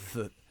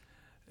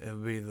 It'll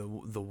be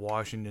the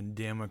Washington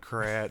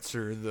Democrats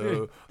or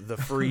the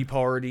Free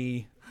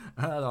Party.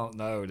 I don't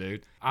know,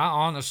 dude. I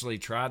honestly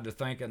tried to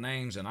think of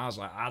names, and I was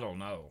like, I don't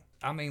know.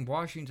 I mean,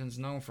 Washington's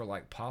known for,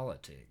 like,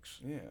 politics.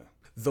 Yeah.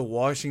 The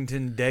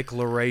Washington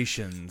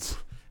Declarations.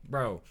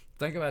 Bro,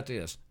 think about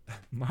this.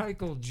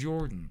 Michael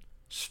Jordan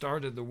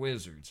started the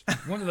Wizards.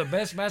 One of the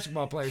best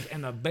basketball players,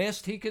 and the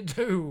best he could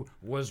do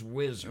was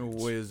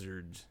Wizards.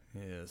 Wizards,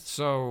 yes.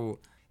 So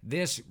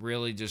this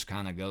really just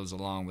kind of goes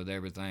along with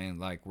everything.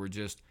 Like, we're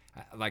just,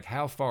 like,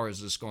 how far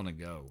is this going to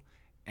go?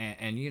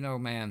 And you know,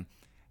 man,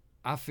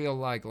 I feel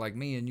like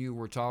me and you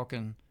were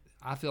talking,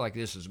 I feel like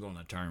this is going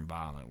to turn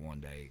violent one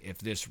day if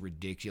this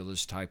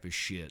ridiculous type of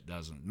shit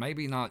doesn't.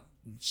 Maybe not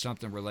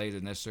something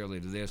related necessarily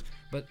to this,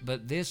 but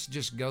this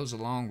just goes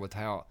along with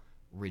how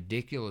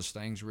ridiculous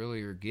things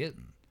really are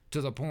getting.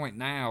 To the point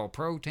now,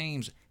 pro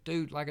teams,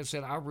 dude, like I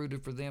said, I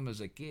rooted for them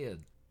as a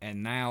kid.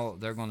 And now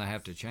they're going to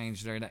have to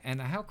change their... And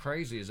how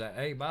crazy is that?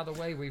 Hey, by the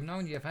way, we've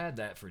known you've had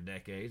that for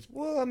decades.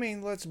 Well, I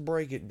mean, let's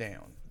break it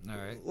down. All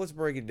right. Let's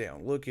break it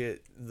down. Look at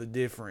the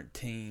different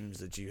teams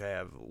that you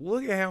have.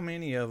 Look at how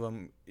many of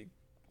them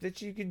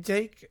that you can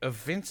take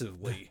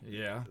offensively.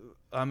 Yeah.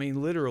 I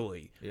mean,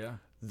 literally. Yeah.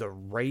 The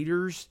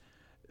Raiders,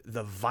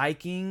 the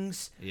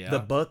Vikings, Yeah. the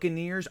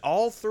Buccaneers,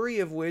 all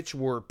three of which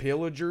were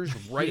pillagers,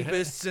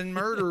 rapists, and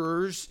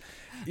murderers.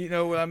 You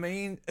know what I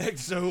mean?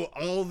 So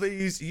all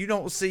these, you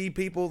don't see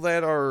people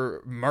that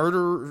are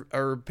murder,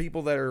 or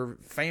people that are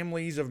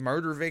families of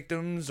murder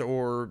victims,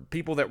 or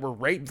people that were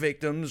rape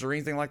victims, or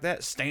anything like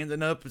that,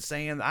 standing up and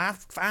saying, "I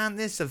find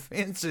this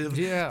offensive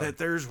that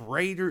there's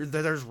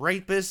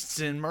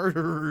rapists and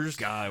murderers."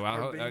 God,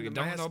 well,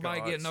 don't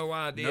nobody get no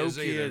ideas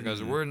either,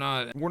 because we're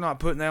not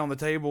putting that on the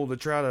table to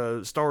try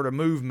to start a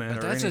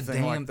movement or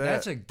anything like that.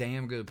 That's a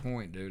damn good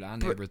point, dude. I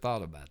never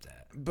thought about that.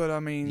 But I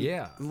mean,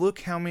 yeah.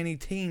 Look how many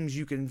teams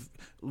you can,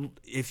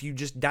 if you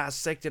just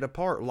dissect it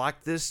apart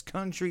like this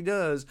country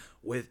does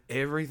with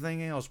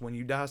everything else, when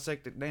you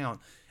dissect it down,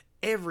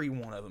 every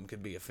one of them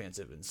could be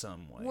offensive in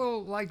some way.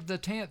 Well, like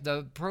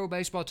the pro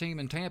baseball team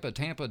in Tampa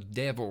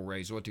Devil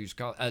Rays, what do you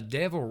call it? A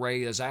devil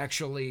ray is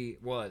actually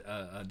what?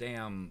 A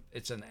damn,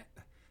 it's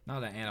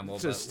not an animal.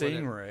 It's a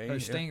stingray. A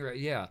stingray,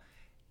 yeah.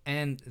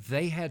 And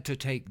they had to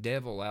take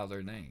devil out of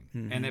their name.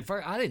 Mm-hmm. And at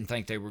first, I didn't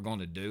think they were going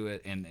to do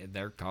it, and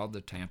they're called the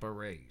Tampa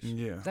Rays.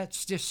 Yeah. That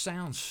just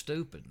sounds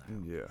stupid now.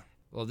 Yeah.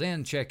 Well,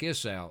 then check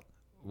this out.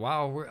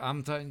 While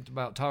I'm thinking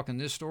about talking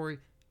this story,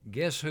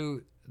 guess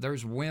who?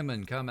 There's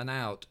women coming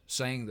out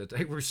saying that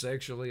they were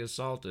sexually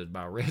assaulted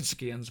by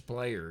Redskins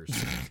players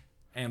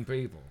and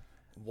people.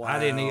 Wow. I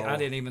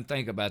didn't even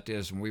think about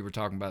this when we were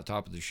talking about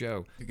top of the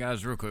show.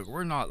 Guys, real quick,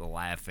 we're not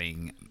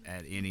laughing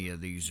at any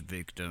of these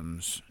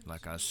victims.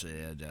 Like I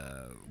said,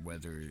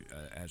 whether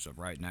as of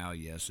right now,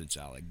 yes, it's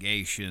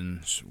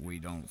allegations. We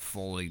don't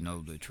fully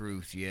know the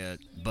truth yet.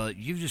 But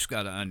you've just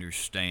got to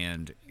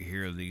understand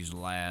here these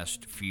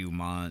last few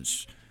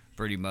months,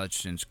 pretty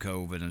much since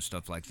COVID and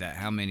stuff like that,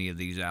 how many of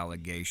these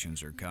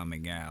allegations are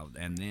coming out.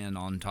 And then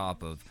on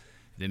top of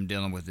them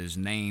dealing with his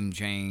name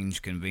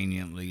change,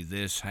 conveniently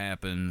this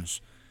happens.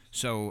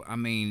 So I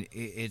mean,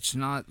 it's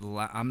not.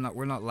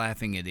 We're not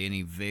laughing at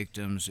any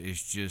victims.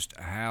 It's just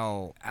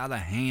how out of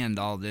hand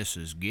all this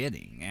is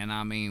getting. And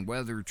I mean,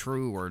 whether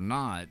true or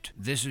not,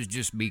 this is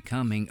just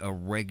becoming a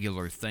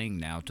regular thing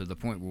now, to the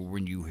point where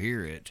when you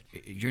hear it,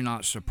 you're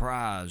not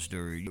surprised,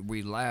 or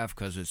we laugh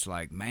because it's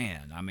like,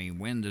 man, I mean,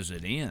 when does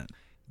it end?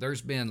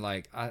 There's been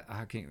like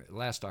I can't.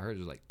 Last I heard it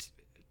was like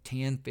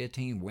 10,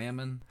 15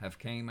 women have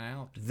came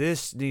out.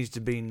 This needs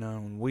to be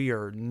known. We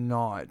are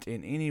not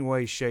in any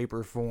way, shape,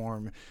 or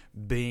form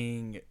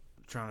trying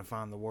to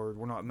find the word.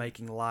 We're not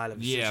making light of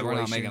the situation. Yeah, we're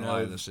not making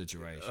light of the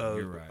situation.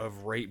 You're right.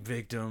 Of rape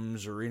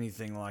victims or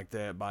anything like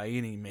that by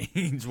any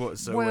means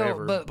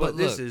whatsoever. Well, but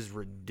this look, is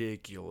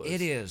ridiculous.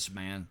 It is,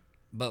 man.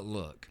 But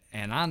look,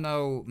 and I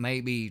know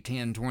maybe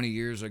 10, 20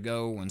 years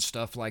ago when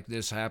stuff like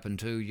this happened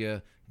to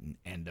you,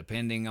 and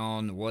depending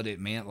on what it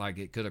meant, like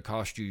it could have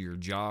cost you your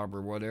job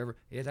or whatever.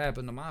 It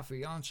happened to my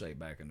fiance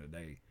back in the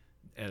day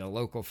at a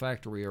local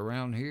factory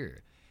around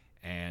here.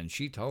 And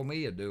she told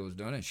me a dude was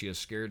doing it. She was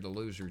scared to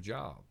lose her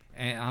job.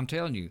 And I'm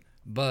telling you,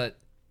 but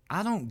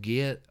I don't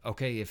get,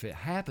 okay, if it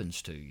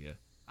happens to you,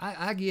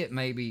 I get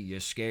maybe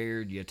you're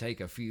scared, you take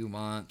a few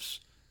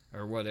months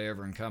or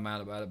whatever and come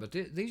out about it. But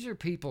these are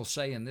people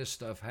saying this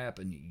stuff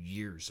happened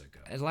years ago.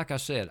 And like I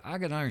said, I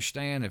could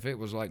understand if it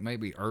was like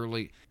maybe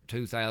early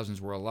 2000s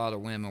where a lot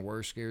of women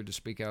were scared to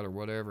speak out or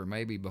whatever,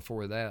 maybe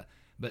before that.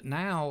 But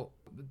now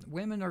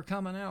women are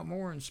coming out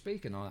more and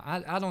speaking on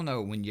it. I don't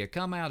know. When you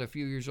come out a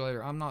few years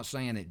later, I'm not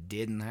saying it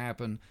didn't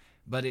happen,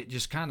 but it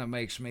just kind of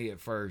makes me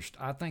at first.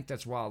 I think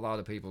that's why a lot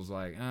of people's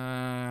like,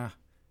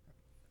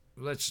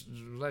 let's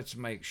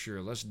make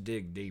sure. Let's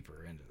dig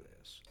deeper into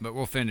this. But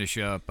we'll finish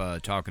up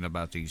talking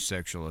about these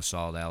sexual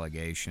assault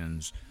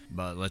allegations.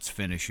 But let's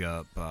finish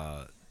up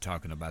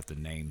talking about the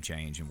name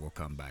change, and we'll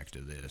come back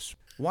to this.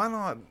 Why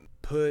not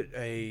put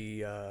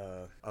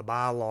a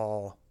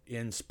bylaw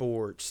in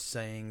sports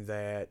saying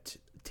that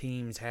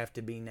teams have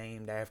to be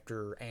named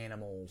after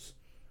animals,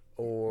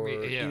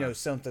 or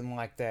something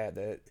like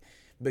that?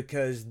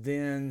 Because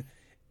then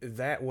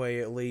that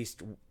way at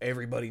least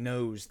everybody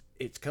knows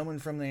it's coming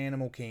from the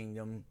animal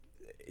kingdom.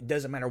 It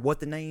doesn't matter what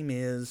the name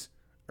is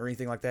or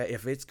anything like that.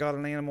 If it's got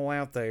an animal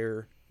out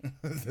there,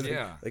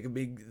 they could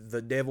be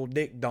the devil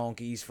dick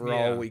donkeys for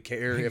all we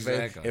care.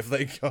 Exactly. If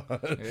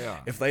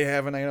they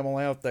have an animal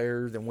out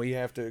there, then we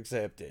have to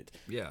accept it.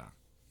 Yeah.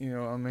 You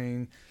know what I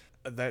mean?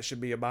 That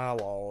should be a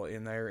bylaw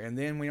in there, and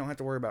then we don't have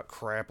to worry about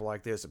crap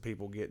like this of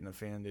people getting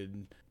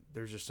offended.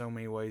 There's just so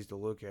many ways to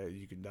look at it.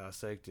 You can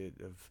dissect it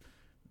of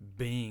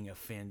being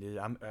offended.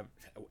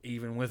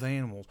 Even with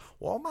animals.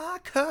 Well, my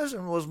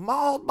cousin was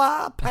mauled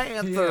by a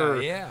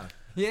panther. Yeah.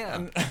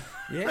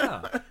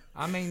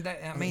 I mean,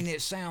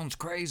 it sounds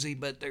crazy,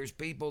 but there's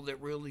people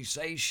that really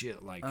say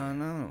shit like that. I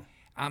know.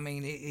 I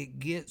mean,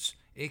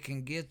 it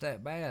can get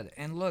that bad.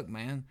 And look,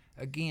 man,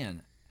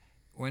 again,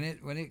 when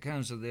it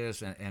comes to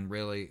this, and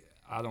really,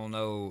 I don't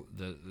know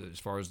as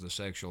far as the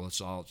sexual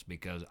assaults,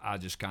 because I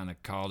just kind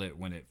of caught it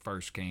when it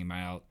first came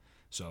out.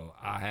 So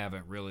I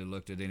haven't really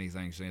looked at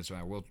anything since.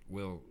 We'll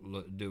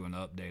do an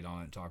update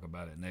on it and talk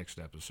about it next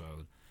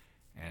episode.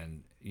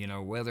 And,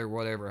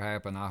 whatever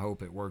happened, I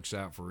hope it works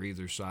out for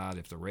either side.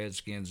 If the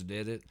Redskins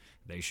did it,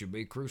 they should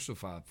be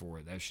crucified for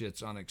it. That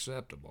shit's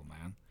unacceptable,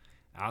 man.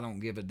 I don't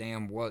give a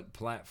damn what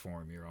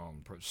platform you're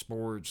on.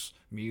 Sports,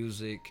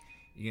 music,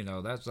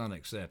 that's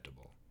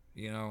unacceptable.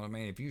 You know what I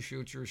mean? If you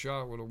shoot your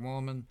shot with a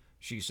woman,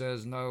 she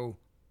says no,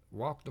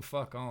 walk the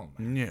fuck on,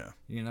 man. Yeah.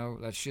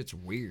 That shit's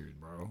weird,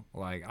 bro.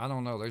 Like, I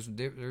don't know.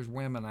 There's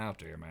women out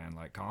there, man.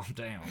 Like, calm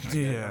down.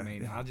 Yeah. I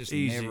mean, I just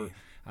Easy.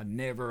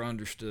 never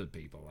understood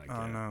people like that.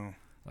 I know.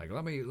 Like,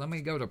 let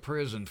me go to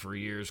prison for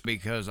years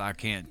because I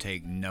can't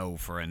take no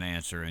for an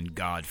answer, and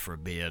God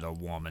forbid a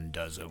woman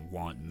doesn't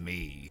want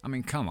me. I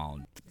mean, come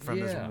on. From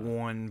this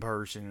one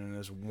person in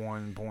this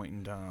one point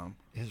in time.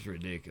 It's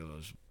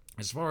ridiculous.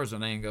 As far as the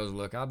name goes,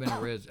 look, I've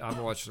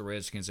watched the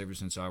Redskins ever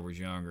since I was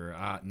younger.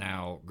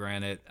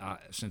 Granted,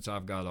 since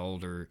I've got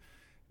older,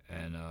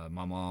 and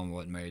my mom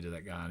wasn't married to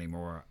that guy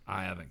anymore,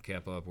 I haven't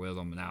kept up with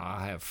them. Now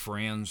I have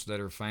friends that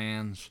are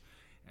fans.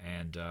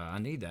 And I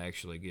need to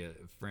actually get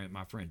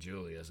my friend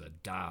Julia is a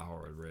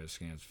diehard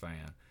Redskins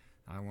fan.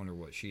 I wonder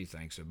what she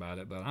thinks about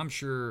it, but I'm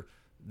sure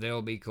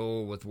they'll be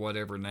cool with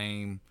whatever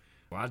name.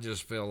 I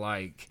just feel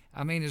like,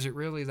 is it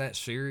really that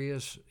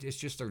serious? It's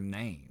just their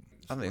name.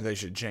 I think they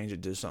should change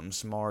it to something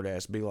smart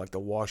ass, be like the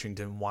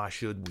Washington Why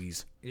Should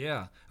We's.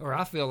 Yeah. Or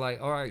I feel like,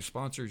 all right,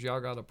 sponsors, y'all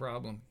got a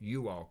problem?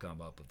 You all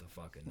come up with the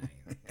fucking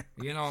name.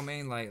 You know what I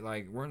mean?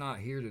 Like we're not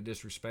here to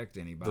disrespect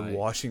anybody. The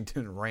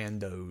Washington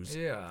Randos.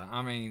 Yeah.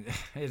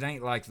 It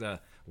ain't like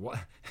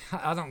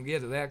I don't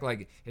get it. They act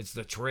like it's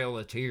the Trail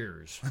of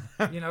Tears.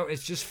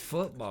 It's just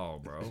football,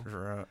 bro.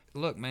 Right.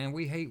 Look, man,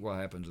 we hate what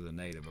happened to the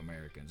Native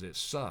Americans. It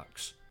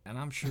sucks. And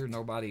I'm sure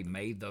nobody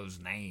made those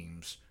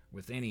names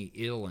with any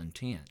ill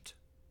intent.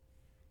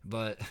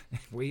 But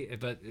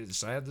it's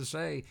sad to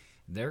say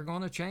they're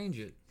going to change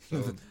it.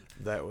 So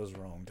That was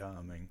wrong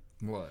timing.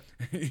 what?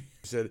 You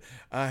said,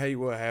 I hate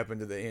what happened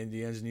to the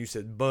Indians, and you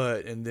said,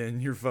 but, and then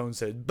your phone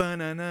said,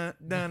 banana,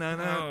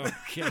 da-na-na. Oh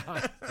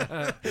God!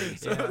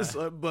 So it's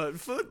like, but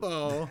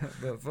football.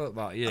 But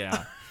football,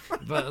 yeah.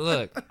 But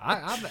look,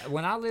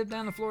 when I lived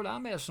down in Florida, I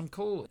met some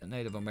cool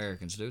Native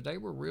Americans, dude. They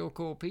were real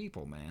cool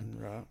people, man.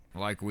 Right.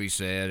 Like we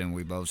said, and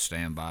we both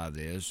stand by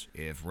this,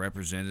 if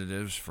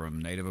representatives from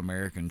Native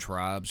American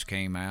tribes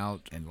came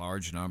out in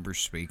large numbers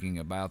speaking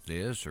about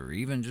this, or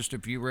even just a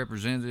few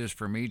representatives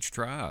from each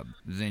tribe,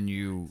 then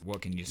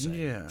what can you say?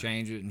 Yeah.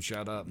 Change it and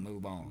shut up and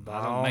move on.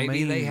 By all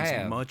Maybe means, they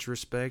have. much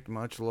respect,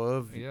 much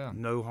love. Yeah.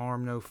 No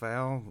harm, no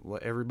foul.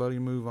 Let everybody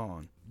move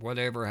on.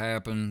 Whatever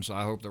happens,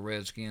 I hope the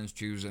Redskins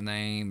choose a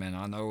name, and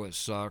I know it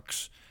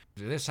sucks.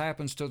 If this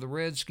happens to the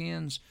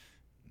Redskins,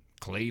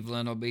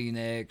 Cleveland will be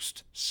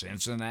next,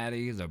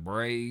 Cincinnati, the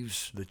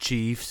Braves. The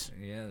Chiefs.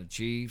 Yeah, the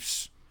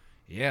Chiefs.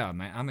 Yeah,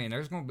 man.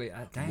 There's going to be...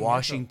 dang,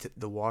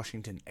 The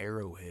Washington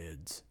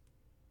Arrowheads.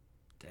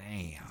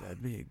 Damn.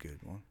 That'd be a good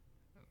one.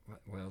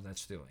 Well,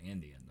 that's still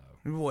Indian, though.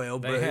 Well,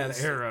 They but had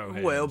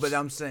arrowheads. Well, but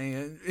I'm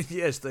saying,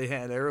 yes, they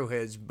had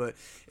arrowheads, but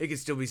it could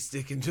still be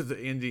sticking to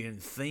the Indian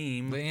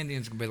theme. The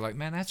Indians gonna be like,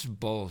 man, that's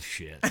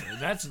bullshit.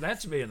 That's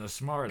being a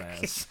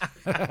smartass.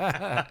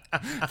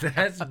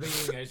 That's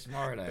being a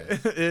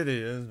smartass. It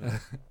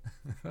is.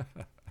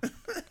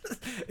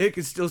 It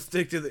could still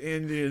stick to the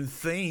Indian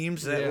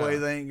themes. That way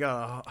they ain't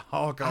got to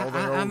hawk all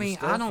their old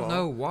stuff I don't off.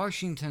 know.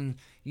 Washington,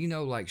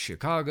 like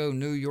Chicago,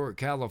 New York,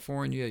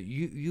 California,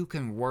 you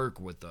can work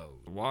with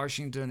those.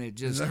 Washington, it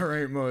just...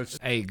 There ain't much.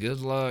 Hey,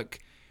 good luck.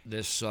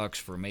 This sucks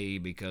for me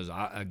because,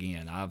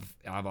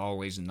 I've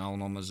always known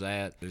them as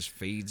that. This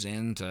feeds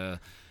into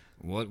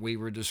what we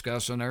were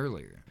discussing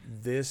earlier.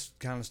 This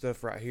kind of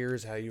stuff right here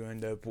is how you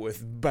end up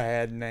with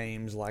bad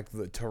names like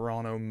the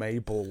Toronto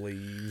Maple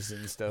Leaves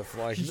and stuff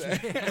like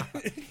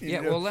that.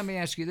 Yeah, well, let me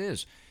ask you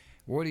this.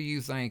 What do you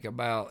think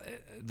about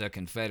the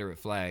Confederate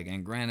flag?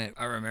 And granted,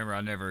 I remember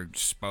I never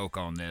spoke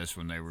on this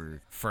when they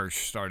were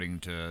first starting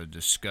to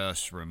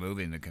discuss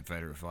removing the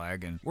Confederate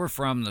flag. And we're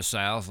from the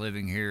South,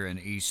 living here in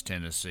East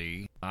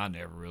Tennessee. I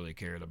never really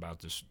cared about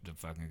the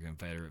fucking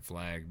Confederate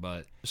flag.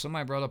 But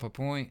somebody brought up a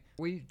point.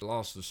 We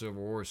lost the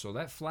Civil War, so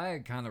that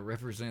flag kind of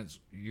represents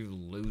you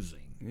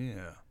losing.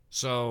 Yeah.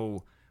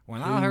 So...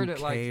 When Who I heard it,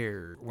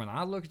 cared? when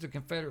I look at the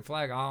Confederate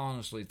flag, I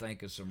honestly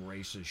think it's some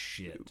racist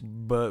shit.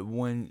 But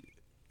when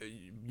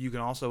you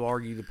can also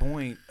argue the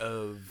point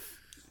of,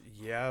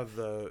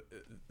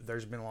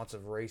 there's been lots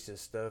of racist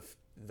stuff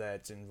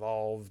that's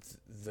involved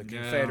the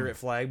Confederate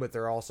flag, but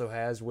there also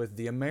has with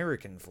the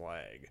American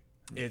flag.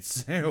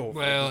 itself.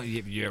 Well,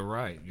 you're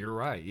right. You're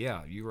right.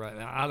 Yeah, you're right.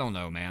 I don't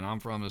know, man. I'm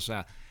from the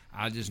South.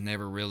 I just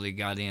never really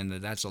got into.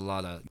 That's a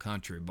lot of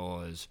country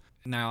boys.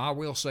 Now, I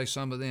will say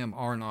some of them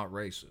are not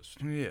racist.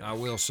 Yeah. I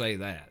will say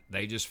that.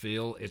 They just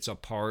feel it's a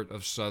part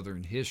of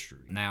Southern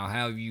history. Now,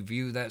 how you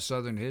view that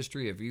Southern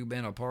history, if you've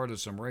been a part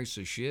of some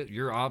racist shit,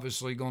 you're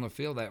obviously going to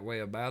feel that way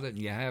about it,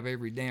 and you have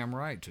every damn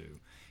right to.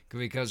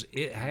 Because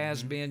it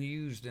has been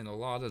used in a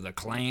lot of the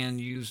Klan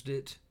used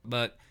it,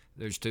 but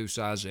there's two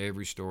sides to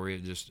every story.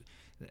 It just,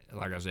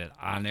 like I said,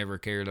 I never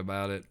cared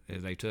about it.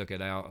 If they took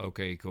it out,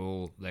 okay,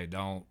 cool. They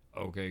don't,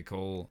 okay,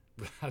 cool.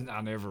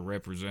 I never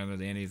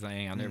represented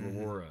anything. I never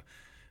wore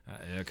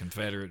a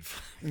Confederate.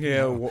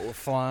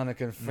 Flying a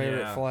Confederate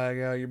Yeah. flag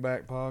out of your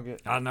back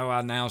pocket. I know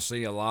I now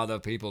see a lot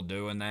of people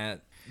doing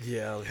that.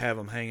 Yeah, have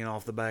them hanging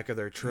off the back of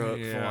their truck,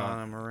 Yeah.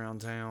 flying them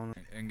around town.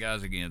 And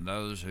guys, again,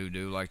 those who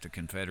do like the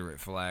Confederate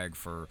flag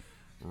for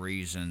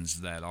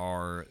reasons that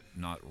are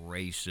not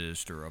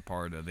racist or a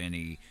part of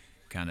any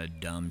kind of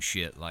dumb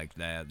shit like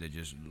that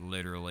just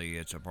literally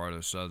it's a part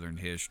of Southern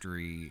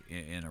history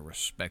in a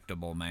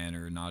respectable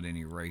manner, not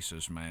any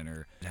racist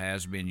manner. It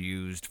has been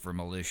used for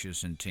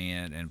malicious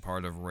intent and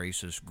part of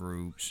racist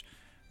groups.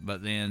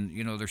 But then,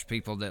 there's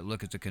people that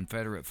look at the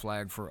Confederate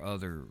flag for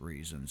other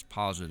reasons,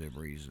 positive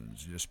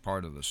reasons, just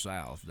part of the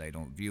South. They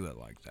don't view it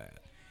like that.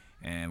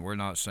 And we're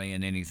not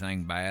saying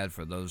anything bad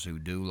for those who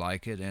do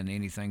like it and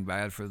anything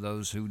bad for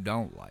those who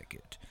don't like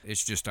it.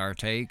 It's just our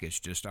take. It's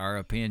just our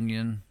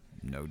opinion.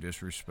 No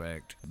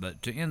disrespect.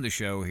 But to end the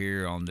show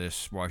here on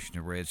this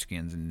Washington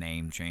Redskins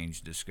name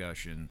change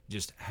discussion,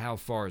 just how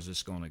far is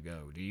this going to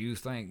go? Do you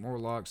think,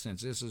 Morlock,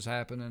 since this is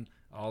happening,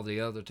 all the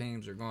other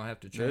teams are going to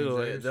have to change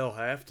theirs? They'll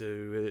have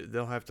to.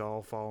 They'll have to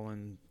all fall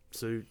in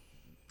suit.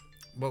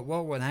 But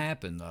what would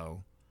happen,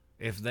 though,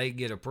 if they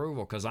get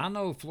approval? Because I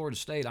know Florida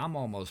State, I'm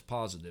almost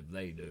positive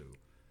they do.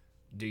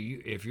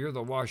 If you're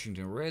the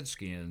Washington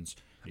Redskins,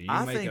 do you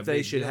I make a think they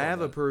big should deal have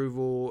about it?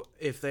 approval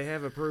if they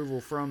have approval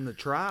from the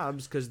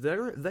tribes, because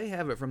they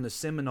have it from the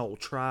Seminole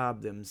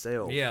tribe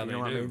themselves. Yeah, you they know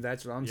what do. I mean.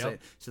 That's what I'm Yep. saying.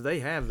 So they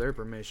have their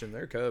permission.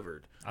 They're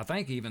covered. I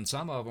think even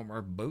some of them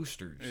are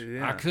boosters.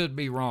 Yeah. I could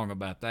be wrong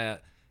about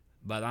that,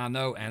 but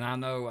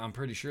I'm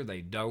pretty sure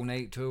they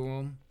donate to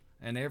them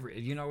and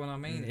you know what I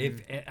mean?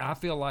 If I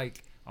feel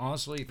like,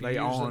 honestly, if you They use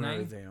the honor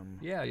name, them.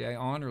 yeah,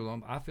 honor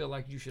them. I feel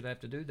like you should have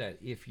to do that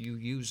if you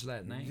use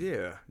that name.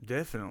 Yeah,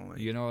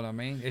 definitely. You know what I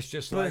mean? It's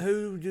just But like,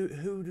 who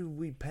do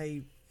we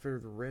pay for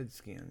the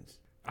Redskins?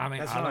 I mean,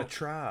 That's I not a don't,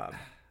 tribe.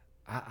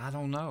 I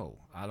don't know.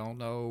 I don't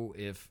know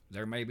if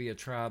there may be a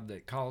tribe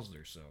that calls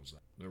themselves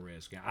the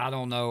Redskins. I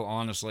don't know,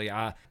 honestly.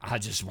 I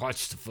just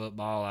watched the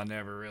football. I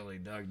never really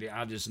dug it.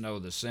 I just know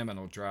the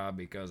Seminole tribe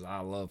because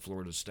I love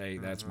Florida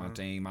State. That's my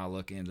team. I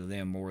look into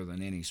them more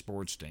than any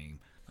sports team.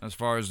 As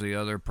far as the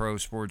other pro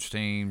sports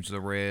teams,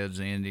 the Reds,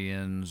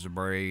 Indians, the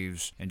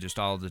Braves, and just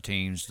all the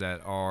teams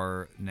that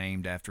are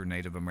named after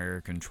Native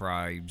American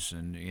tribes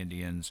and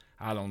Indians,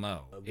 I don't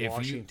know.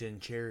 Washington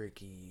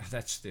Cherokee.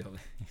 That's still...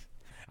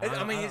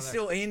 I mean, it's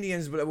still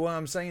Indians, but what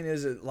I'm saying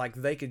is that, like,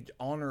 they could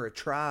honor a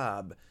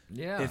tribe.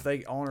 Yeah. If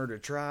they honored a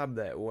tribe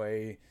that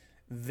way,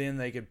 then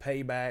they could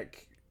pay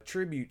back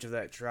tribute to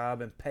that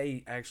tribe and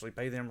actually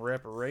pay them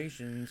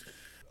reparations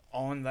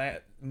on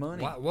that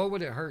money. What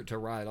would it hurt to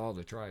write all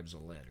the tribes a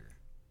letter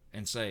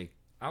and say,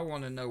 I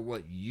want to know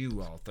what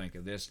you all think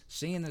of this,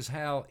 seeing as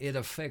how it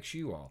affects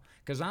you all?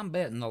 Because I'm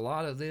betting a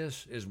lot of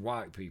this is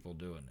white people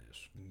doing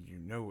this. You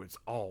know it's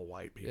all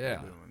white people Yeah.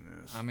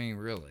 doing this. I mean,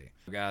 really.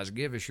 Guys,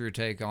 give us your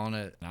take on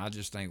it. I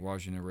just think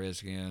Washington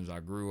Redskins, I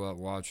grew up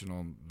watching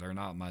them. They're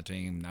not my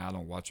team. Now I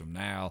don't watch them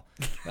now.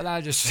 But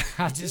I just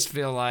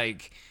feel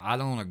like I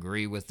don't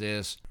agree with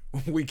this.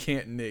 We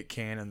can't Nick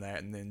Cannon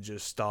that and then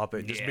just stop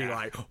it. Just be Yeah.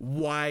 like,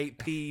 white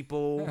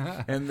people,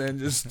 and then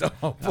just stop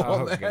Oh,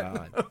 on that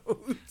God.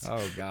 note.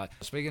 Oh, God.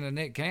 Speaking of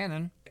Nick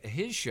Cannon,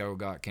 his show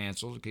got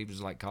canceled. He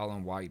was like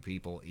calling white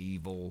people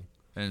evil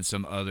and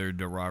some other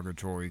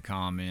derogatory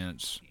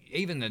comments.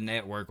 Even the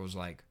network was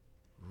like,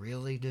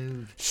 really,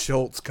 dude?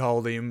 Schultz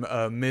called him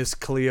Miss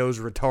Cleo's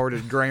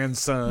retarded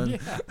grandson.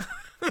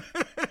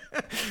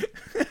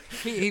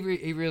 He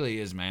really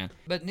is, man.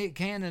 But Nick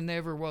Cannon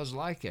never was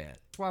like that.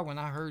 That's why when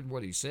I heard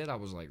what he said, I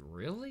was like,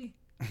 really?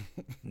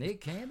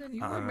 Nick Cannon?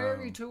 You were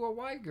married to a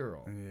white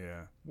girl.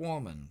 Yeah.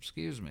 Woman,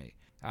 excuse me.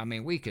 I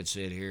mean, we could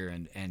sit here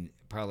and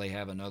probably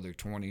have another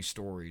 20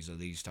 stories of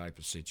these type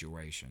of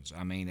situations.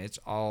 I mean, it's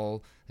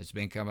all that's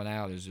been coming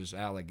out is just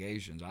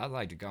allegations. I'd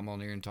like to come on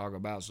here and talk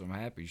about some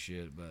happy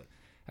shit, but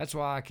that's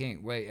why I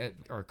can't wait.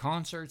 Are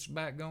concerts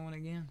back going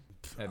again?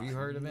 Have you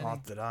heard of any?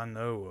 Not that I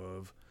know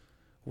of.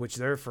 Which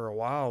there for a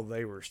while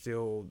they were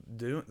still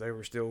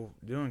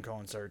doing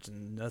concerts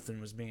and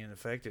nothing was being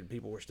affected.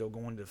 People were still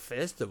going to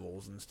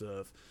festivals and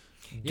stuff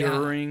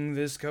during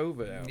this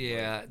COVID outbreak.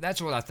 Yeah,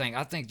 that's what I think.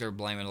 I think they're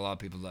blaming a lot of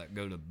people that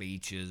go to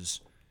beaches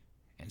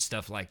and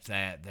stuff like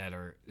that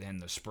are in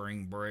the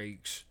spring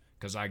breaks.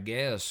 Because I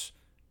guess,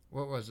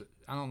 what was it?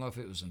 I don't know if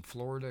it was in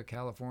Florida,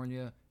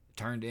 California,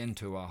 turned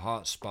into a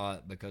hot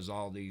spot because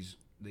all these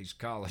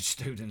college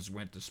students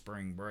went to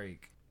spring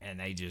break. and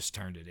they just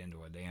turned it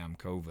into a damn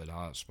COVID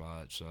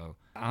hotspot. So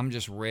I'm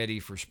just ready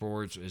for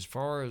sports. As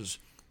far as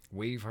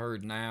we've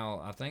heard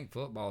now, I think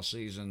football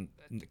season,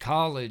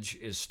 college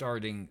is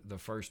starting the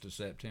 1st of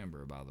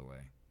September, by the way.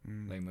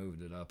 They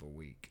moved it up a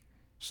week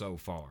so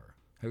far.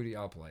 Who do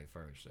y'all play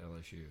first?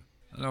 LSU.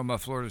 I know my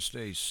Florida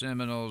State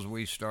Seminoles,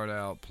 we start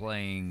out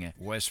playing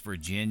West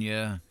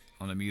Virginia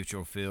on the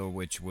Mutual Field,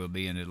 which will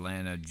be in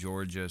Atlanta,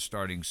 Georgia,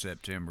 starting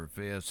September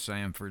 5th.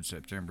 Sanford,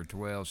 September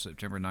 12th.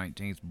 September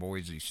 19th,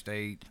 Boise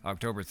State.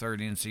 October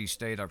 3rd, NC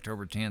State.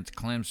 October 10th,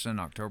 Clemson.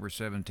 October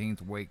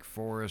 17th, Wake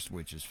Forest,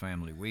 which is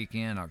family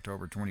weekend.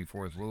 October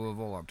 24th,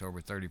 Louisville.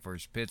 October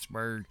 31st,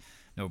 Pittsburgh.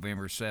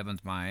 November 7th,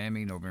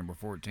 Miami. November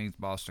 14th,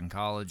 Boston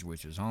College,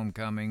 which is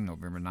homecoming.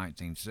 November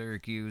 19th,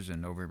 Syracuse.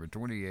 And November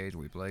 28th,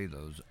 we play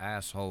those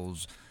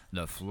assholes,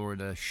 the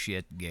Florida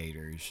Shit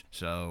Gators.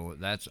 So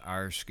that's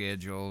our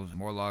schedule.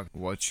 Morlock,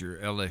 what's your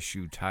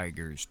LSU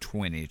Tigers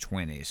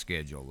 2020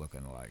 schedule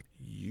looking like?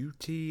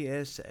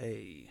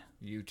 UTSA.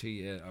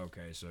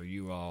 Okay, so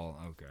you all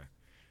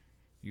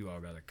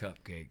got a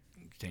cupcake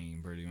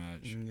team pretty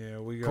much. Yeah,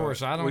 we got. Of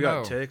course, I don't we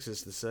know. got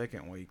Texas the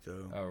second week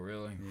though. Oh,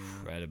 really?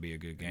 Yeah. That'd be a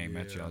good game.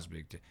 That's Yeah. y'all's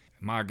big team.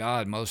 My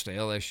God, most of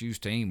LSU's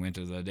team went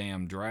to the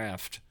damn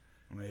draft.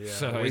 Yeah,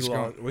 So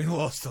we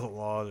lost a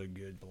lot of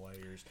good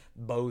players,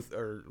 both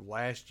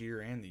last year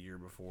and the year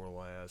before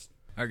last.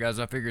 All right, guys,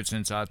 I figured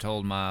since I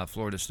told my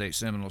Florida State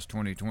Seminoles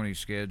 2020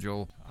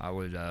 schedule, I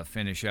would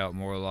finish out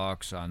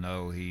Morlocks. I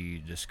know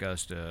he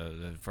discussed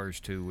the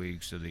first 2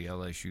 weeks of the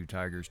LSU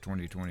Tigers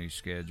 2020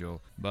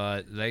 schedule,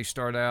 but they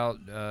start out,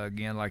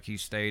 again, like he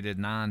stated,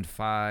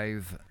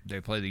 9-5.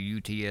 They play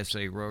the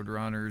UTSA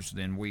Roadrunners.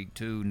 Then week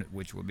 2,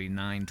 which will be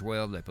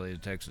 9-12, they play the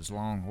Texas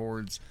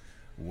Longhorns.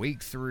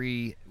 Week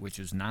 3, which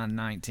is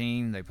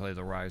 9-19, they play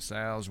the Rice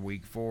Owls.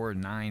 Week 4,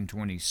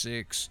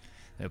 9-26.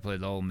 They play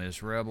the Ole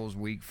Miss Rebels.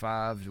 Week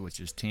 5,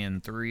 which is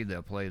 10-3,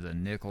 they'll play the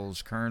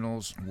Nichols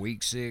Colonels.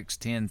 Week 6,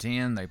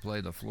 10-10, they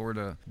play the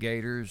Florida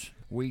Gators.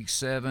 Week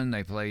 7,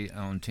 they play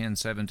on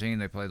 10-17,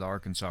 they play the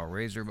Arkansas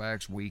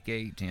Razorbacks. Week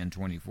 8,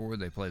 10-24,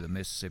 they play the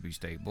Mississippi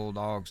State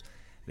Bulldogs.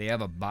 They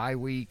have a bye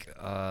week,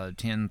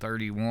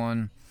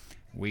 10-31.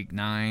 Week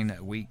 9,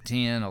 Week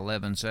 10,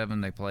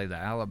 11-7, they play the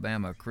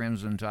Alabama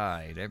Crimson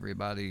Tide.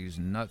 Everybody's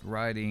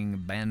nut-riding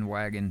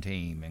bandwagon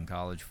team in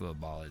college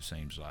football, it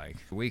seems like.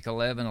 Week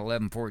 11,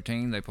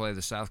 11-14, they play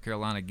the South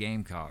Carolina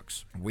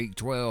Gamecocks. Week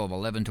 12,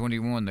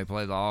 11-21, they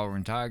play the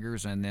Auburn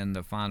Tigers. And then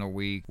the final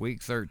week, Week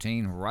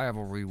 13,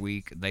 rivalry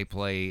week, they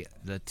play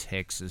the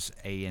Texas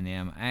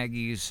A&M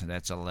Aggies.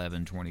 That's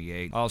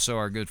 11-28. Also,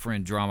 our good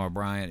friend Drama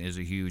Bryant is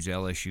a huge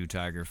LSU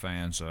Tiger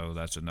fan, so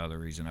that's another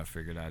reason I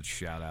figured I'd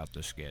shout out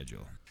the schedule.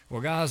 Well,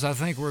 guys, I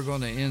think we're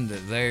going to end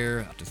it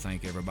there. To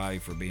thank everybody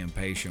for being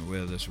patient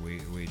with us.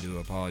 We do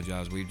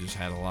apologize. We've just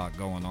had a lot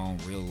going on,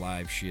 real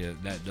live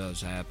shit. That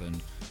does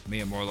happen. Me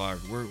and Morlock,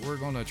 we're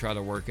going to try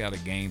to work out a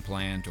game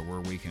plan to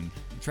where we can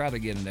try to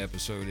get an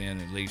episode in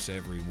at least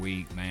every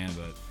week, man.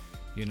 But,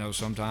 you know,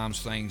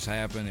 sometimes things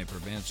happen. It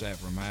prevents that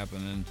from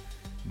happening.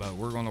 But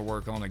we're going to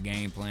work on a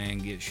game plan,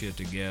 get shit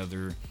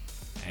together,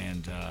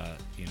 and,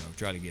 you know,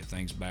 try to get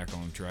things back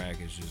on track.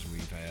 It's just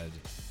we've had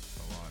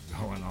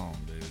going on,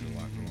 dude. A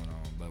lot going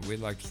on. But we'd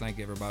like to thank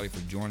everybody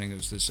for joining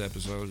us this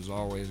episode. As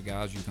always,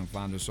 guys, you can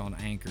find us on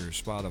Anchor,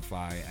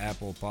 Spotify,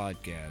 Apple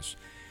Podcasts.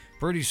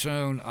 Pretty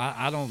soon,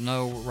 I don't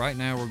know. Right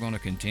now, we're going to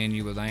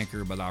continue with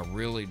Anchor, but I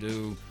really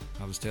do.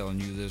 I was telling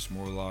you this,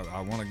 Morlock.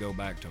 I want to go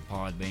back to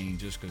Podbean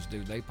just because,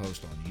 dude, they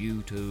post on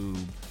YouTube,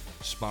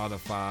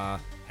 Spotify.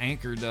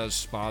 Anchor does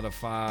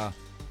Spotify,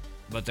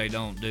 but they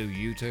don't do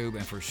YouTube.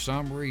 And for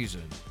some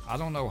reason, I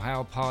don't know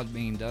how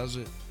Podbean does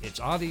it. It's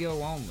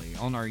audio only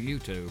on our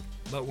YouTube,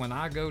 but when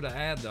I go to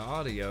add the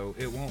audio,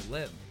 it won't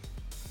let me.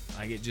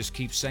 Like, it just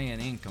keeps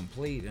saying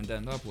incomplete and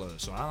doesn't upload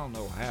it. So I don't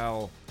know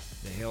how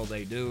the hell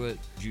they do it.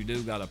 You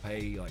do got to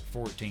pay like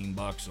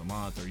 $14 a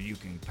month, or you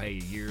can pay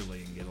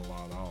yearly and get a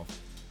lot off.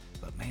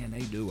 But man,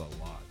 they do a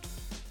lot.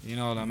 You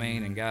know what I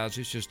mean? And guys,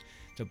 it's just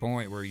the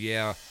point where,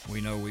 yeah,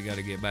 we know we got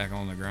to get back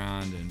on the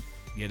grind and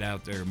get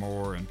out there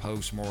more and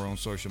post more on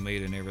social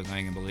media and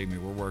everything. And believe me,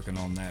 we're working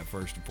on that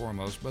first and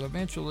foremost. But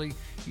eventually,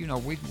 you know,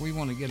 we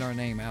want to get our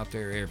name out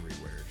there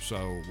everywhere. So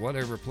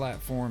whatever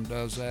platform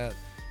does that,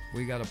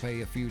 we got to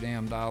pay a few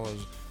damn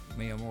dollars.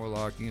 Me and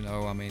Morlock, you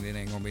know, I mean, it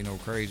ain't going to be no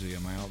crazy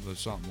amount, but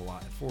something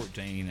like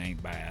 14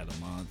 ain't bad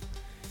a month.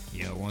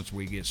 You know, once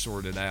we get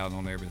sorted out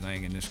on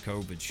everything and this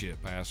COVID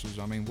shit passes,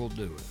 I mean, we'll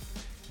do it.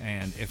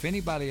 And if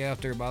anybody out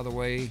there, by the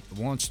way,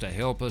 wants to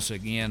help us,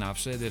 again, I've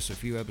said this a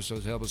few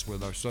episodes, help us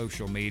with our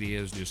social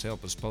medias, just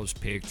help us post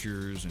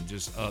pictures and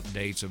just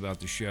updates about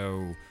the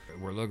show.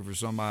 We're looking for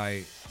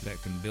somebody that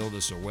can build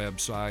us a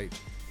website.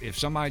 If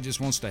somebody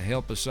just wants to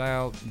help us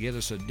out, get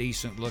us a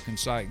decent looking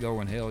site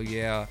going, hell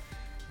yeah.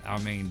 I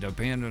mean,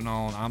 depending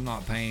on, I'm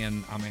not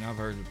paying, I mean, I've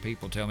heard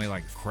people tell me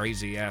like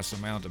crazy ass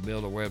amount to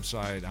build a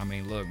website. I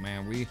mean, look,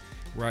 man, we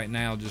right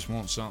now just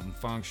want something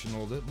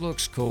functional that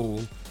looks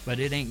cool, but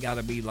it ain't got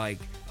to be like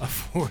a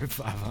 $400 or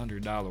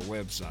 $500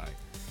 website.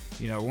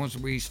 You know, once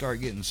we start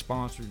getting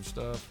sponsored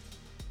stuff,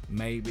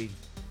 maybe.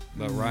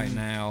 But right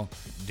now,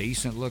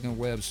 decent looking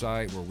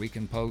website where we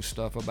can post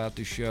stuff about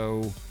the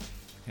show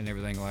and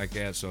everything like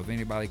that. So if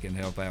anybody can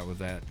help out with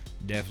that,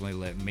 definitely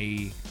let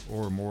me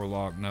or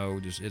Morlock know.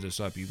 Just hit us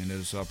up. You can hit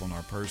us up on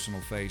our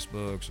personal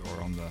Facebooks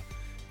or on the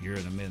You're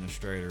an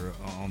Administrator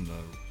on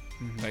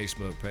the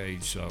Facebook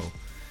page. So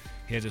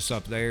hit us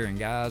up there. And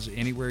guys,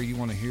 anywhere you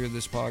want to hear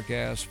this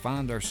podcast,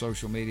 find our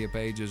social media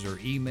pages or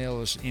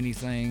email us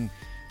anything,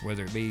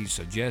 whether it be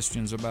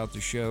suggestions about the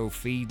show,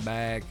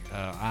 feedback,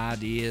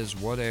 ideas,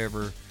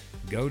 whatever.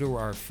 Go to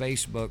our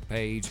Facebook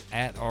page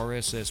at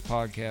RSS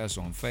Podcast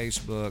on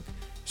Facebook.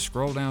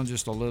 Scroll down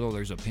just a little.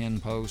 There's a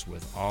pinned post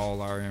with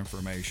all our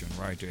information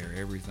right there.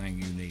 Everything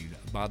you need.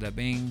 Bada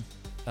bing,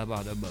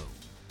 bada boom.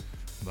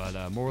 But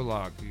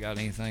Morlock, you got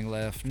anything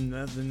left?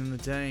 Nothing in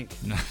the tank.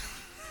 No.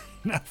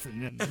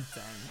 Nothing in the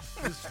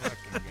tank. This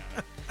fucking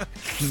guy.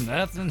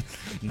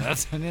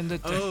 Nothing in the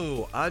tank.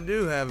 Oh, I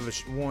do have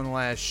one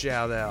last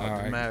shout out. All As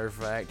a right. matter of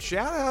fact,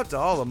 shout out to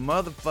all the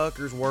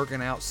motherfuckers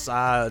working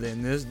outside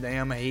in this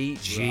damn heat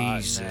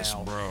Jesus, right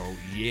now. bro.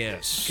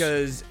 Yes.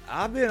 Because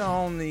I've been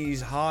on these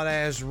hot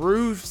ass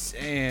roofs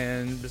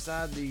and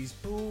beside these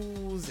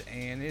pools,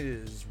 and it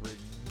is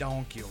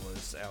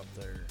redonkulous out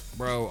there.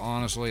 Bro,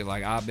 honestly,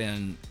 like I've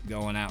been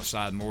going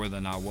outside more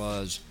than I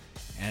was.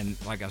 And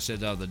like I said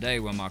the other day,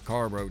 when my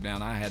car broke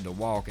down, I had to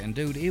walk. And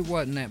dude, it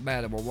wasn't that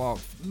bad of a walk.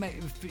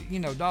 You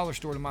know, dollar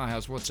store to my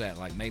house, what's that?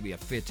 Like maybe a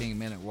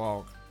 15-minute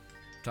walk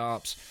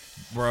tops.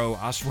 Bro,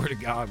 I swear to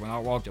God, when I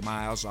walked to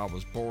my house, I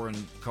was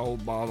pouring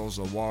cold bottles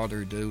of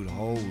water, dude.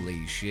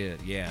 Holy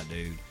shit. Yeah,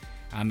 dude.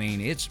 I mean,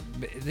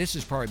 this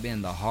has probably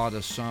been the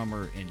hottest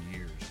summer in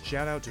years.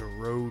 Shout out to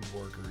road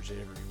workers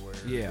everywhere.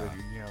 Yeah.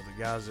 You know,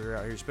 the guys that are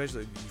out here,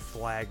 especially you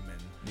flagmen.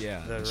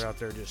 Yeah. That are out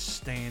there just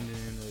standing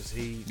in this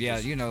heat. Yeah,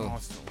 just you know.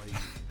 Constantly.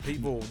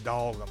 People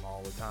dog them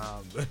all the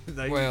time, but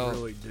they Well,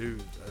 really do.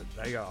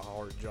 They got a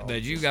hard job.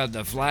 But you Just got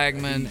the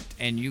flagman, heat.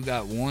 and you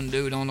got one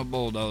dude on the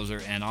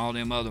bulldozer, and all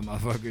them other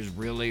motherfuckers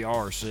really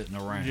are sitting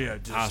around. Yeah,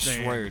 just I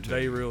standing. swear to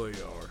They you. really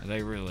are.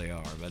 They really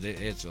are, but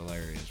it's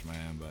hilarious,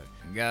 man. But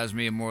guys,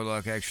 me and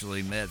Morlock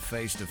actually met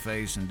face to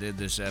face and did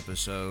this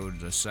episode.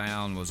 The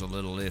sound was a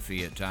little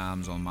iffy at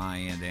times on my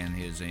end and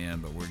his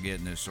end, but we're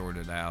getting this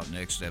sorted out.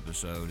 Next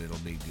episode, it'll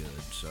be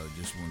good. So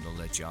just wanted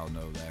to let y'all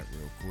know that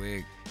real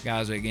quick.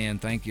 Guys, again,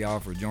 thank y'all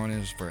for joining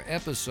us for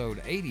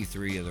episode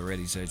 83 of the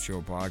Ready Set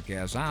Show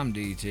podcast. I'm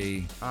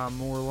DT, I'm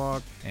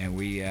Morlock. and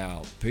we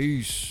out.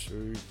 Peace.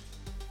 Peace.